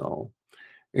 So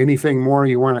anything more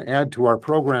you want to add to our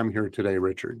program here today,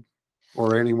 Richard,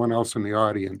 or anyone else in the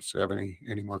audience have any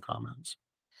more comments?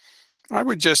 I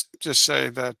would just say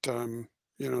that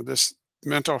this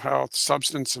mental health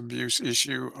substance abuse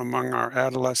issue among our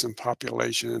adolescent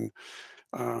population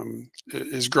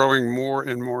is growing more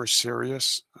and more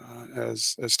serious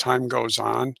as time goes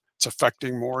on. It's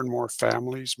affecting more and more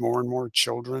families, more and more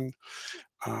children.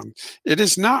 It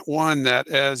is not one that,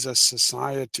 as a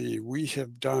society, we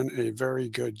have done a very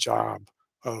good job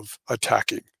of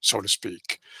attacking, so to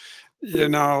speak.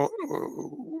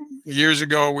 Years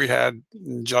ago we had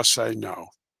Just Say No.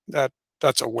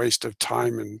 That's a waste of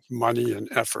time and money and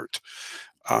effort.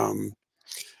 Um,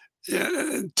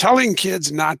 Telling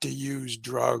kids not to use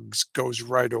drugs goes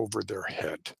right over their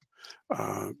head.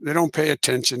 They don't pay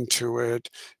attention to it.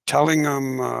 Telling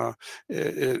them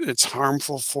it's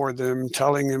harmful for them,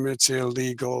 telling them it's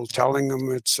illegal, telling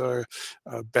them it's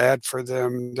bad for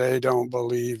them, they don't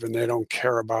believe and they don't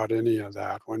care about any of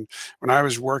that. When I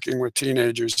was working with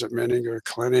teenagers at Menninger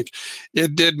Clinic,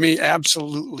 it did me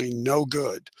absolutely no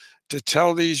good to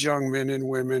tell these young men and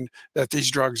women that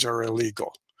these drugs are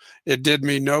illegal. It did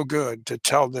me no good to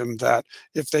tell them that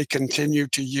if they continue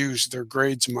to use, their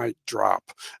grades might drop.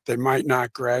 They might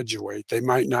not graduate. They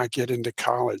might not get into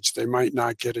college. They might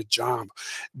not get a job.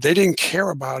 They didn't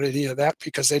care about any of that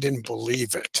because they didn't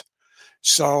believe it.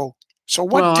 So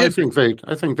what Well, did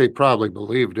I think they probably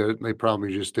believed it. They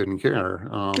probably just didn't care.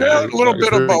 yeah, a little I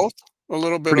bit of think both. A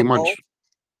little bit pretty of both. much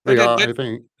They did. I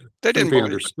think They didn't they believe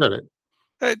it. understood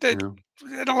it. They, You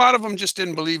and a lot of them just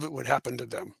didn't believe it would happen to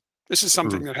them. This is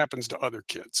something Mm, that happens to other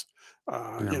kids.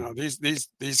 yeah.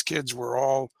 These kids were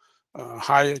all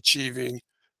high achieving,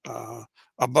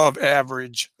 above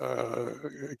average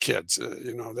kids.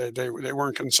 They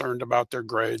weren't concerned about their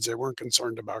grades. They weren't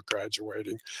concerned about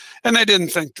graduating, and they didn't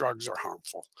think drugs are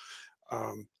harmful.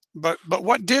 But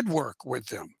what did work with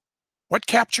them? What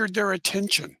captured their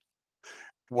attention?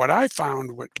 What I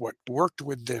found, what worked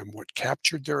with them, what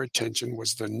captured their attention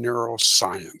was the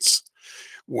neuroscience.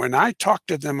 When I talked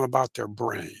to them about their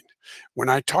brain, when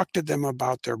I talked to them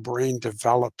about their brain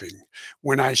developing,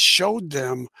 when I showed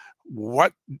them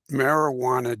what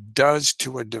marijuana does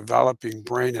to a developing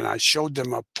brain, and I showed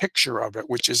them a picture of it,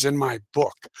 which is in my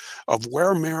book, of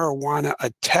where marijuana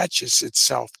attaches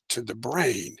itself to the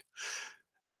brain,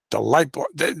 the light bulb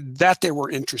that they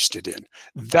were interested in,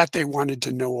 that they wanted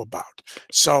to know about.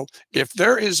 So if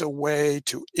there is a way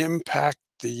to impact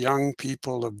the young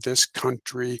people of this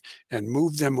country and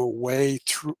move them away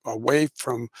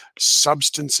from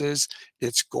substances,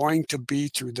 it's going to be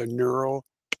through the neural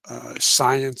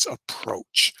science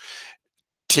approach,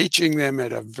 teaching them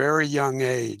at a very young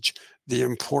age the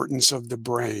importance of the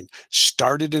brain.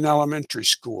 Started in elementary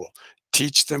school.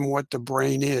 Teach them what the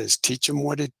brain is, teach them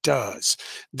what it does.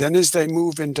 Then as they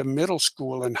move into middle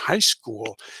school and high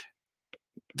school,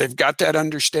 they've got that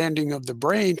understanding of the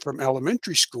brain from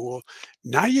elementary school.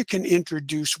 Now you can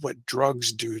introduce what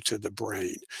drugs do to the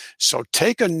brain. So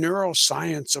take a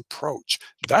neuroscience approach.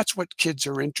 That's what kids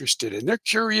are interested in. They're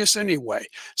curious anyway.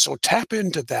 So tap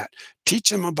into that. Teach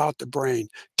them about the brain.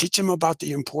 Teach them about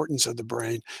the importance of the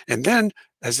brain. And then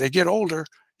as they get older,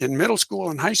 in middle school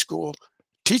and high school,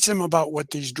 teach them about what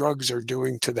these drugs are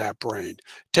doing to that brain.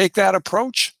 Take that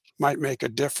approach, might make a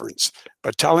difference.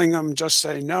 But telling them just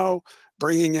say no,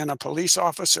 bringing in a police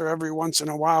officer every once in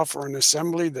a while for an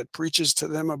assembly that preaches to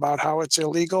them about how it's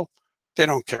illegal, they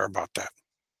don't care about that.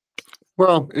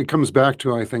 Well, it comes back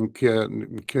to, I think,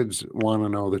 kids want to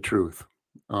know the truth.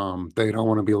 They don't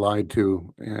want to be lied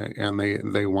to, and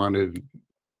they want to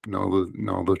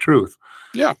know the truth.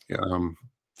 Yeah.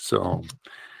 So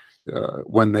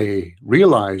when they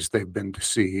realize they've been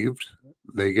deceived,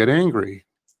 they get angry,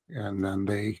 and then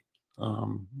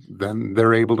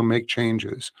they're able to make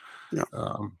changes. Yeah.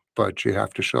 But you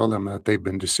have to show them that they've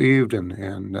been deceived,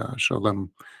 and show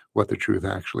them what the truth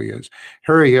actually is.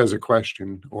 Harry has a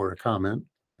question or a comment.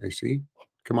 I see.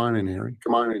 Come on in, Harry.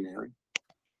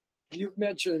 You've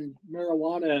mentioned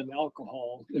marijuana and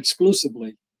alcohol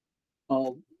exclusively.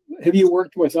 Have you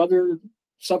worked with other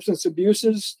substance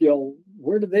abuses?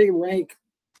 Where do they rank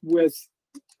with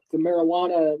the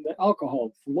marijuana and the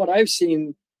alcohol? From what I've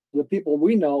seen, the people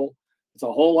we know, it's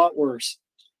a whole lot worse.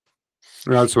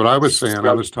 That's what I was saying.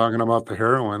 I was talking about the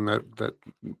heroin that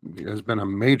has been a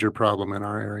major problem in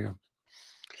our area.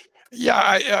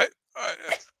 Yeah,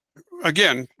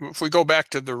 again, if we go back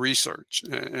to the research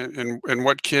and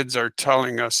what kids are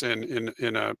telling us in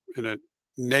a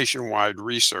nationwide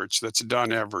research that's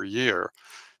done every year,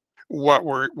 what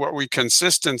we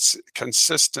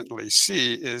consistently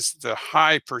see is the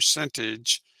high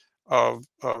percentage of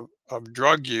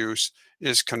drug use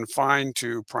is confined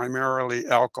to primarily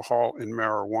alcohol and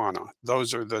marijuana.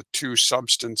 Those are the two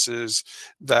substances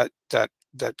that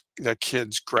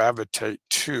kids gravitate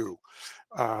to.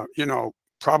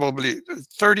 Probably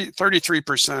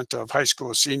 33% of high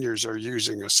school seniors are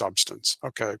using a substance.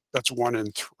 Okay, that's 1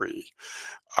 in 3.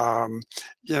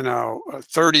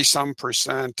 30 some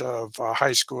percent of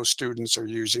high school students are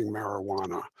using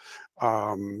marijuana.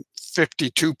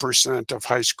 52% of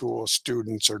high school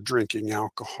students are drinking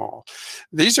alcohol.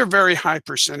 These are very high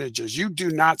percentages. You do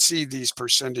not see these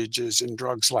percentages in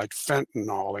drugs like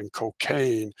fentanyl and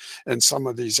cocaine and some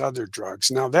of these other drugs.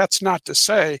 Now, that's not to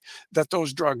say that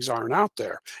those drugs aren't out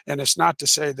there, and it's not to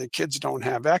say that kids don't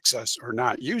have access or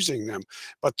not using them,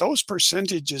 but those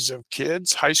percentages of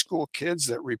kids, high school kids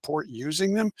that report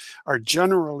using them, are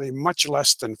generally much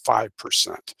less than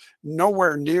 5%.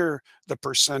 Nowhere near the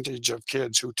percentage of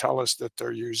kids who tell us that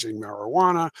they're using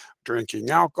marijuana, drinking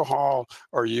alcohol,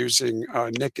 or using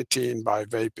nicotine by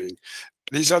vaping.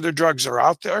 These other drugs are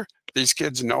out there. These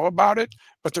kids know about it,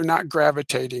 but they're not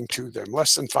gravitating to them,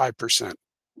 less than 5%.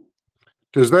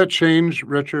 Does that change,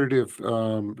 Richard, if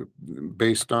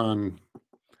based on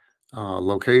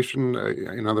location?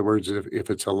 In other words, if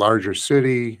it's a larger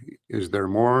city, is there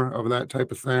more of that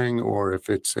type of thing? Or if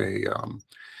it's a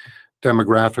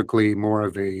demographically more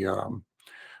of a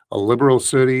liberal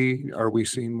city, are we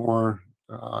seeing more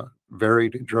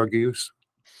varied drug use?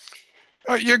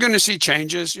 You're going to see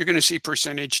changes. You're going to see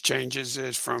percentage changes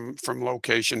from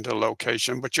location to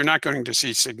location, but you're not going to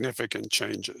see significant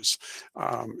changes.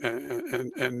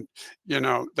 And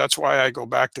that's why I go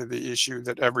back to the issue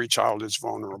that every child is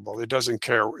vulnerable. It doesn't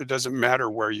care. It doesn't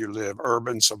matter where you live,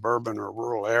 urban, suburban, or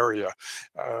rural area.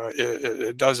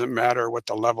 It doesn't matter what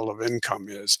the level of income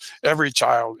is. Every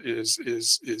child is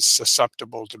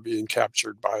susceptible to being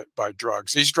captured by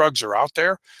drugs. These drugs are out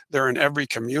there. They're in every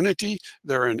community.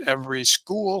 They're in every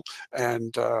school,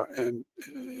 and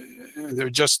they're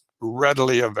just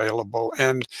readily available,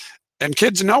 and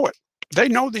kids know it. They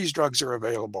know these drugs are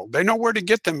available. They know where to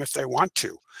get them if they want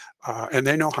to, and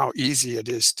they know how easy it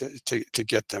is to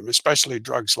get them, especially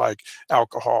drugs like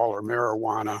alcohol or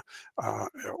marijuana,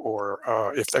 or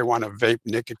if they want to vape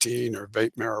nicotine or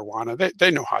vape marijuana,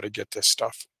 they know how to get this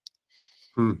stuff.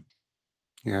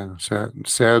 Yeah,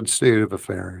 sad state of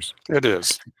affairs. It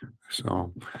is.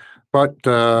 So, but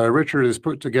Richard has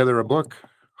put together a book,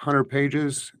 100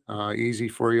 pages, easy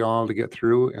for you all to get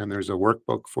through, and there's a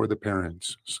workbook for the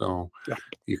parents. So Yeah.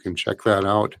 you can check that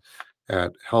out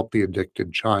at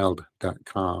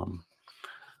helptheaddictedchild.com.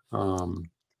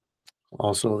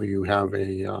 Also, you have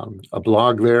a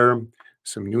blog there,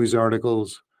 some news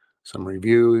articles, some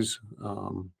reviews,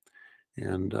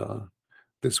 and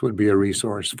this would be a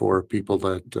resource for people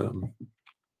that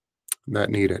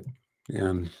need it.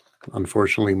 And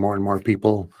unfortunately, more and more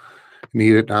people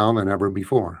need it now than ever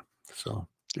before. So,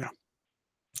 Yeah.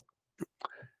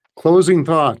 Closing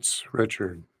thoughts,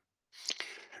 Richard.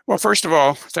 Well, first of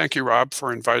all, thank you, Rob,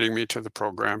 for inviting me to the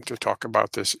program to talk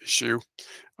about this issue.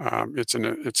 It's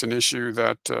an issue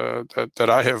that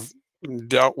I have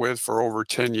dealt with for over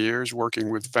 10 years,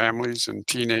 working with families and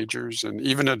teenagers and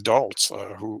even adults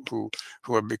who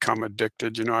have become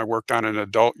addicted. I worked on an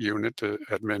adult unit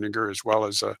at Menninger as well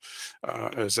as an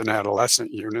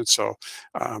adolescent unit. So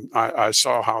I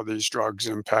saw how these drugs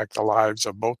impact the lives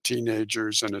of both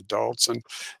teenagers and adults, and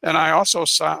I also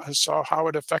saw how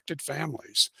it affected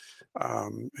families.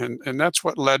 And that's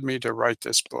what led me to write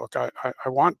this book. I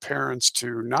want parents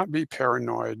to not be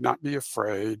paranoid, not be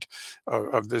afraid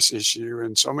of this issue.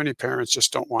 And so many parents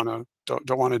just don't want to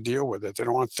deal with it. They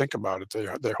don't want to think about it.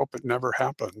 They hope it never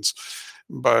happens.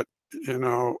 But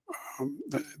the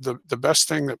best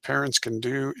thing that parents can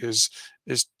do is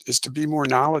to be more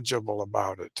knowledgeable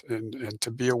about it, and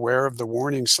to be aware of the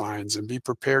warning signs and be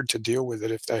prepared to deal with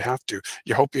it if they have to.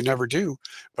 You hope you never do,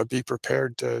 but be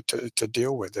prepared to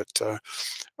deal with it,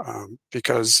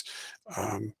 because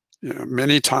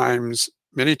many times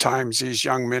these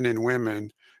young men and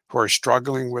women who are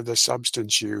struggling with a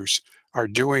substance use are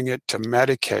doing it to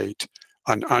medicate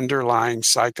an underlying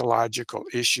psychological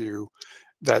issue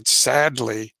that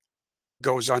sadly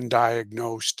goes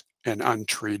undiagnosed and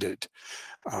untreated.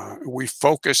 We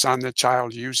focus on the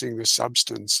child using the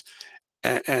substance,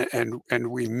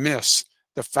 and we miss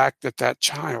the fact that that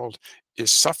child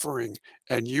is suffering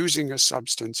and using a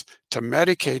substance to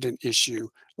medicate an issue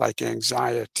like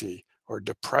anxiety or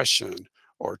depression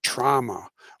or trauma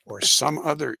or some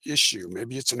other issue.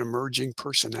 Maybe it's an emerging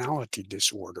personality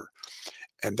disorder,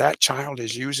 and that child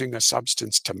is using a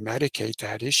substance to medicate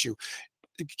that issue.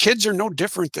 Kids are no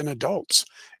different than adults.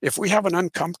 If we have an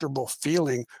uncomfortable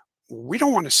feeling, we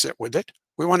don't want to sit with it.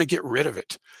 We want to get rid of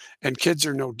it. And kids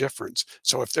are no different.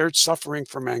 So if they're suffering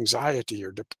from anxiety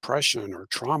or depression or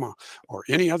trauma or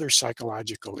any other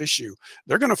psychological issue,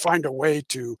 they're going to find a way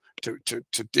to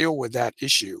deal with that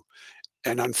issue.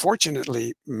 And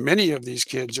unfortunately, many of these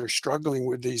kids are struggling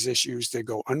with these issues. They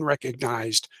go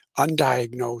unrecognized,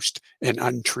 undiagnosed, and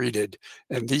untreated.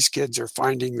 And these kids are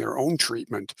finding their own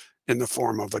treatment in the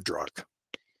form of a drug.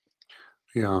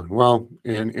 Yeah, well,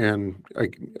 and I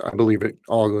believe it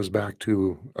all goes back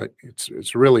to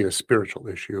it's really a spiritual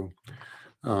issue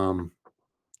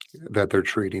that they're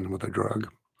treating with a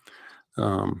drug.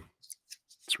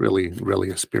 It's really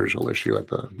a spiritual issue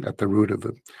at the root of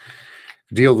the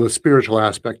deal, the spiritual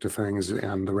aspect of things,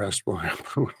 and the rest will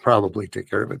probably take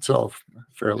care of itself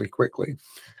fairly quickly.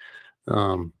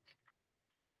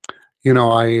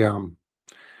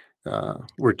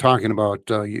 We're talking about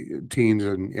teens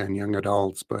and young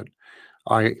adults, but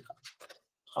I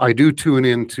do tune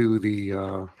into the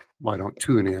I don't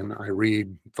tune in, I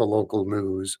read the local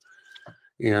news,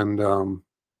 and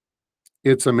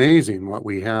it's amazing what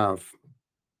we have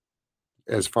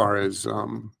as far as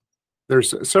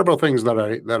there's several things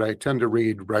that I tend to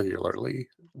read regularly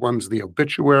one's the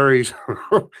obituaries,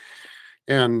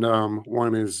 and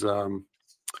one is the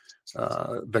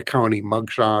county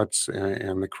mugshots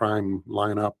and the crime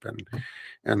lineup.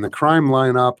 And the crime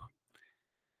lineup,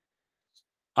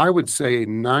 I would say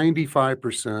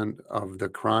 95% of the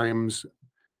crimes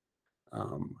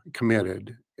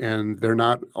committed, and they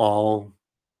haven't all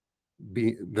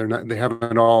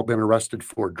been arrested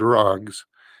for drugs.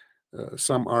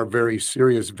 Some are very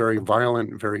serious, very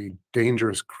violent, very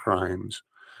dangerous crimes,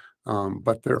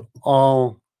 but they're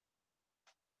all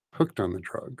hooked on the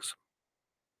drugs.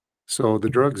 So the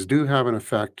drugs do have an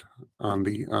effect on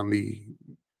the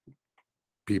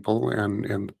people, and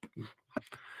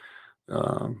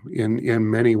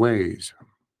in many ways.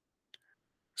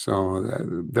 So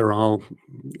they're all.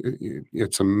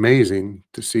 It's amazing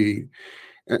to see.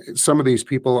 Some of these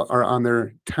people are on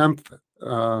their 10th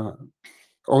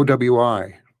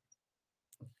OWI.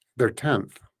 Their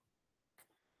 10th.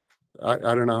 I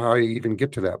don't know how you even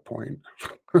get to that point.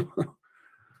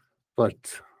 but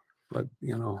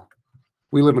you know,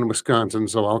 we live in Wisconsin,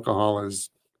 so alcohol is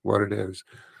what it is.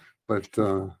 But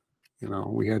you know,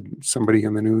 we had somebody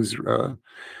in the news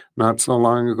not so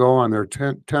long ago on their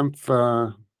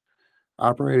 10th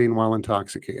operating while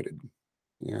intoxicated,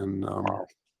 and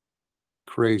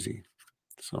crazy.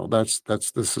 So that's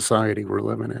the society we're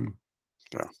living in.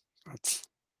 Yeah,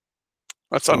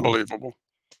 that's unbelievable.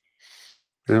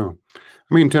 Yeah,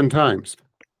 I mean 10 times.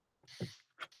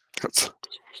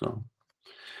 So,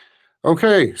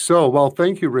 okay. So, well,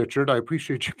 thank you, Richard. I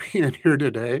appreciate you being here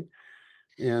today.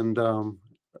 And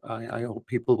I hope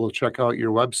people will check out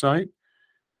your website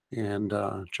and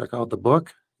check out the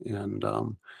book. And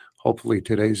hopefully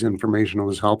today's information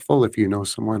was helpful. If you know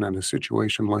someone in a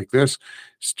situation like this,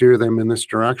 steer them in this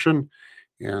direction.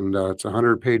 And it's a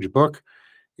 100-page book,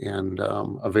 and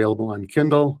available on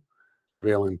Kindle,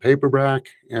 available in paperback,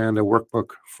 and a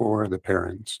workbook for the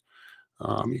parents.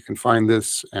 You can find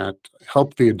this at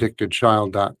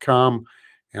helptheaddictedchild.com.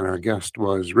 And our guest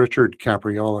was Richard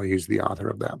Capriola. He's the author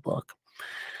of that book.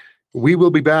 We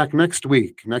will be back next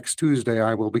week. Next Tuesday,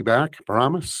 I will be back. I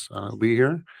promise. I'll be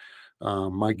here.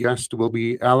 My guest will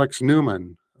be Alex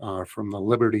Newman from the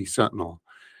Liberty Sentinel.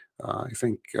 I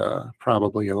think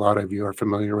probably a lot of you are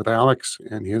familiar with Alex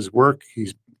and his work.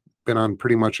 He's been on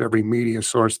pretty much every media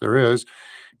source there is.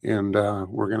 And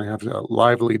we're going to have a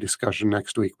lively discussion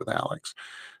next week with Alex.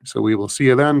 So we will see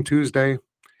you then, Tuesday,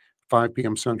 5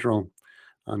 p.m. Central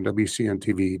on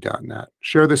WCNTV.net.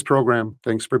 Share this program.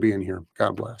 Thanks for being here.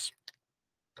 God bless.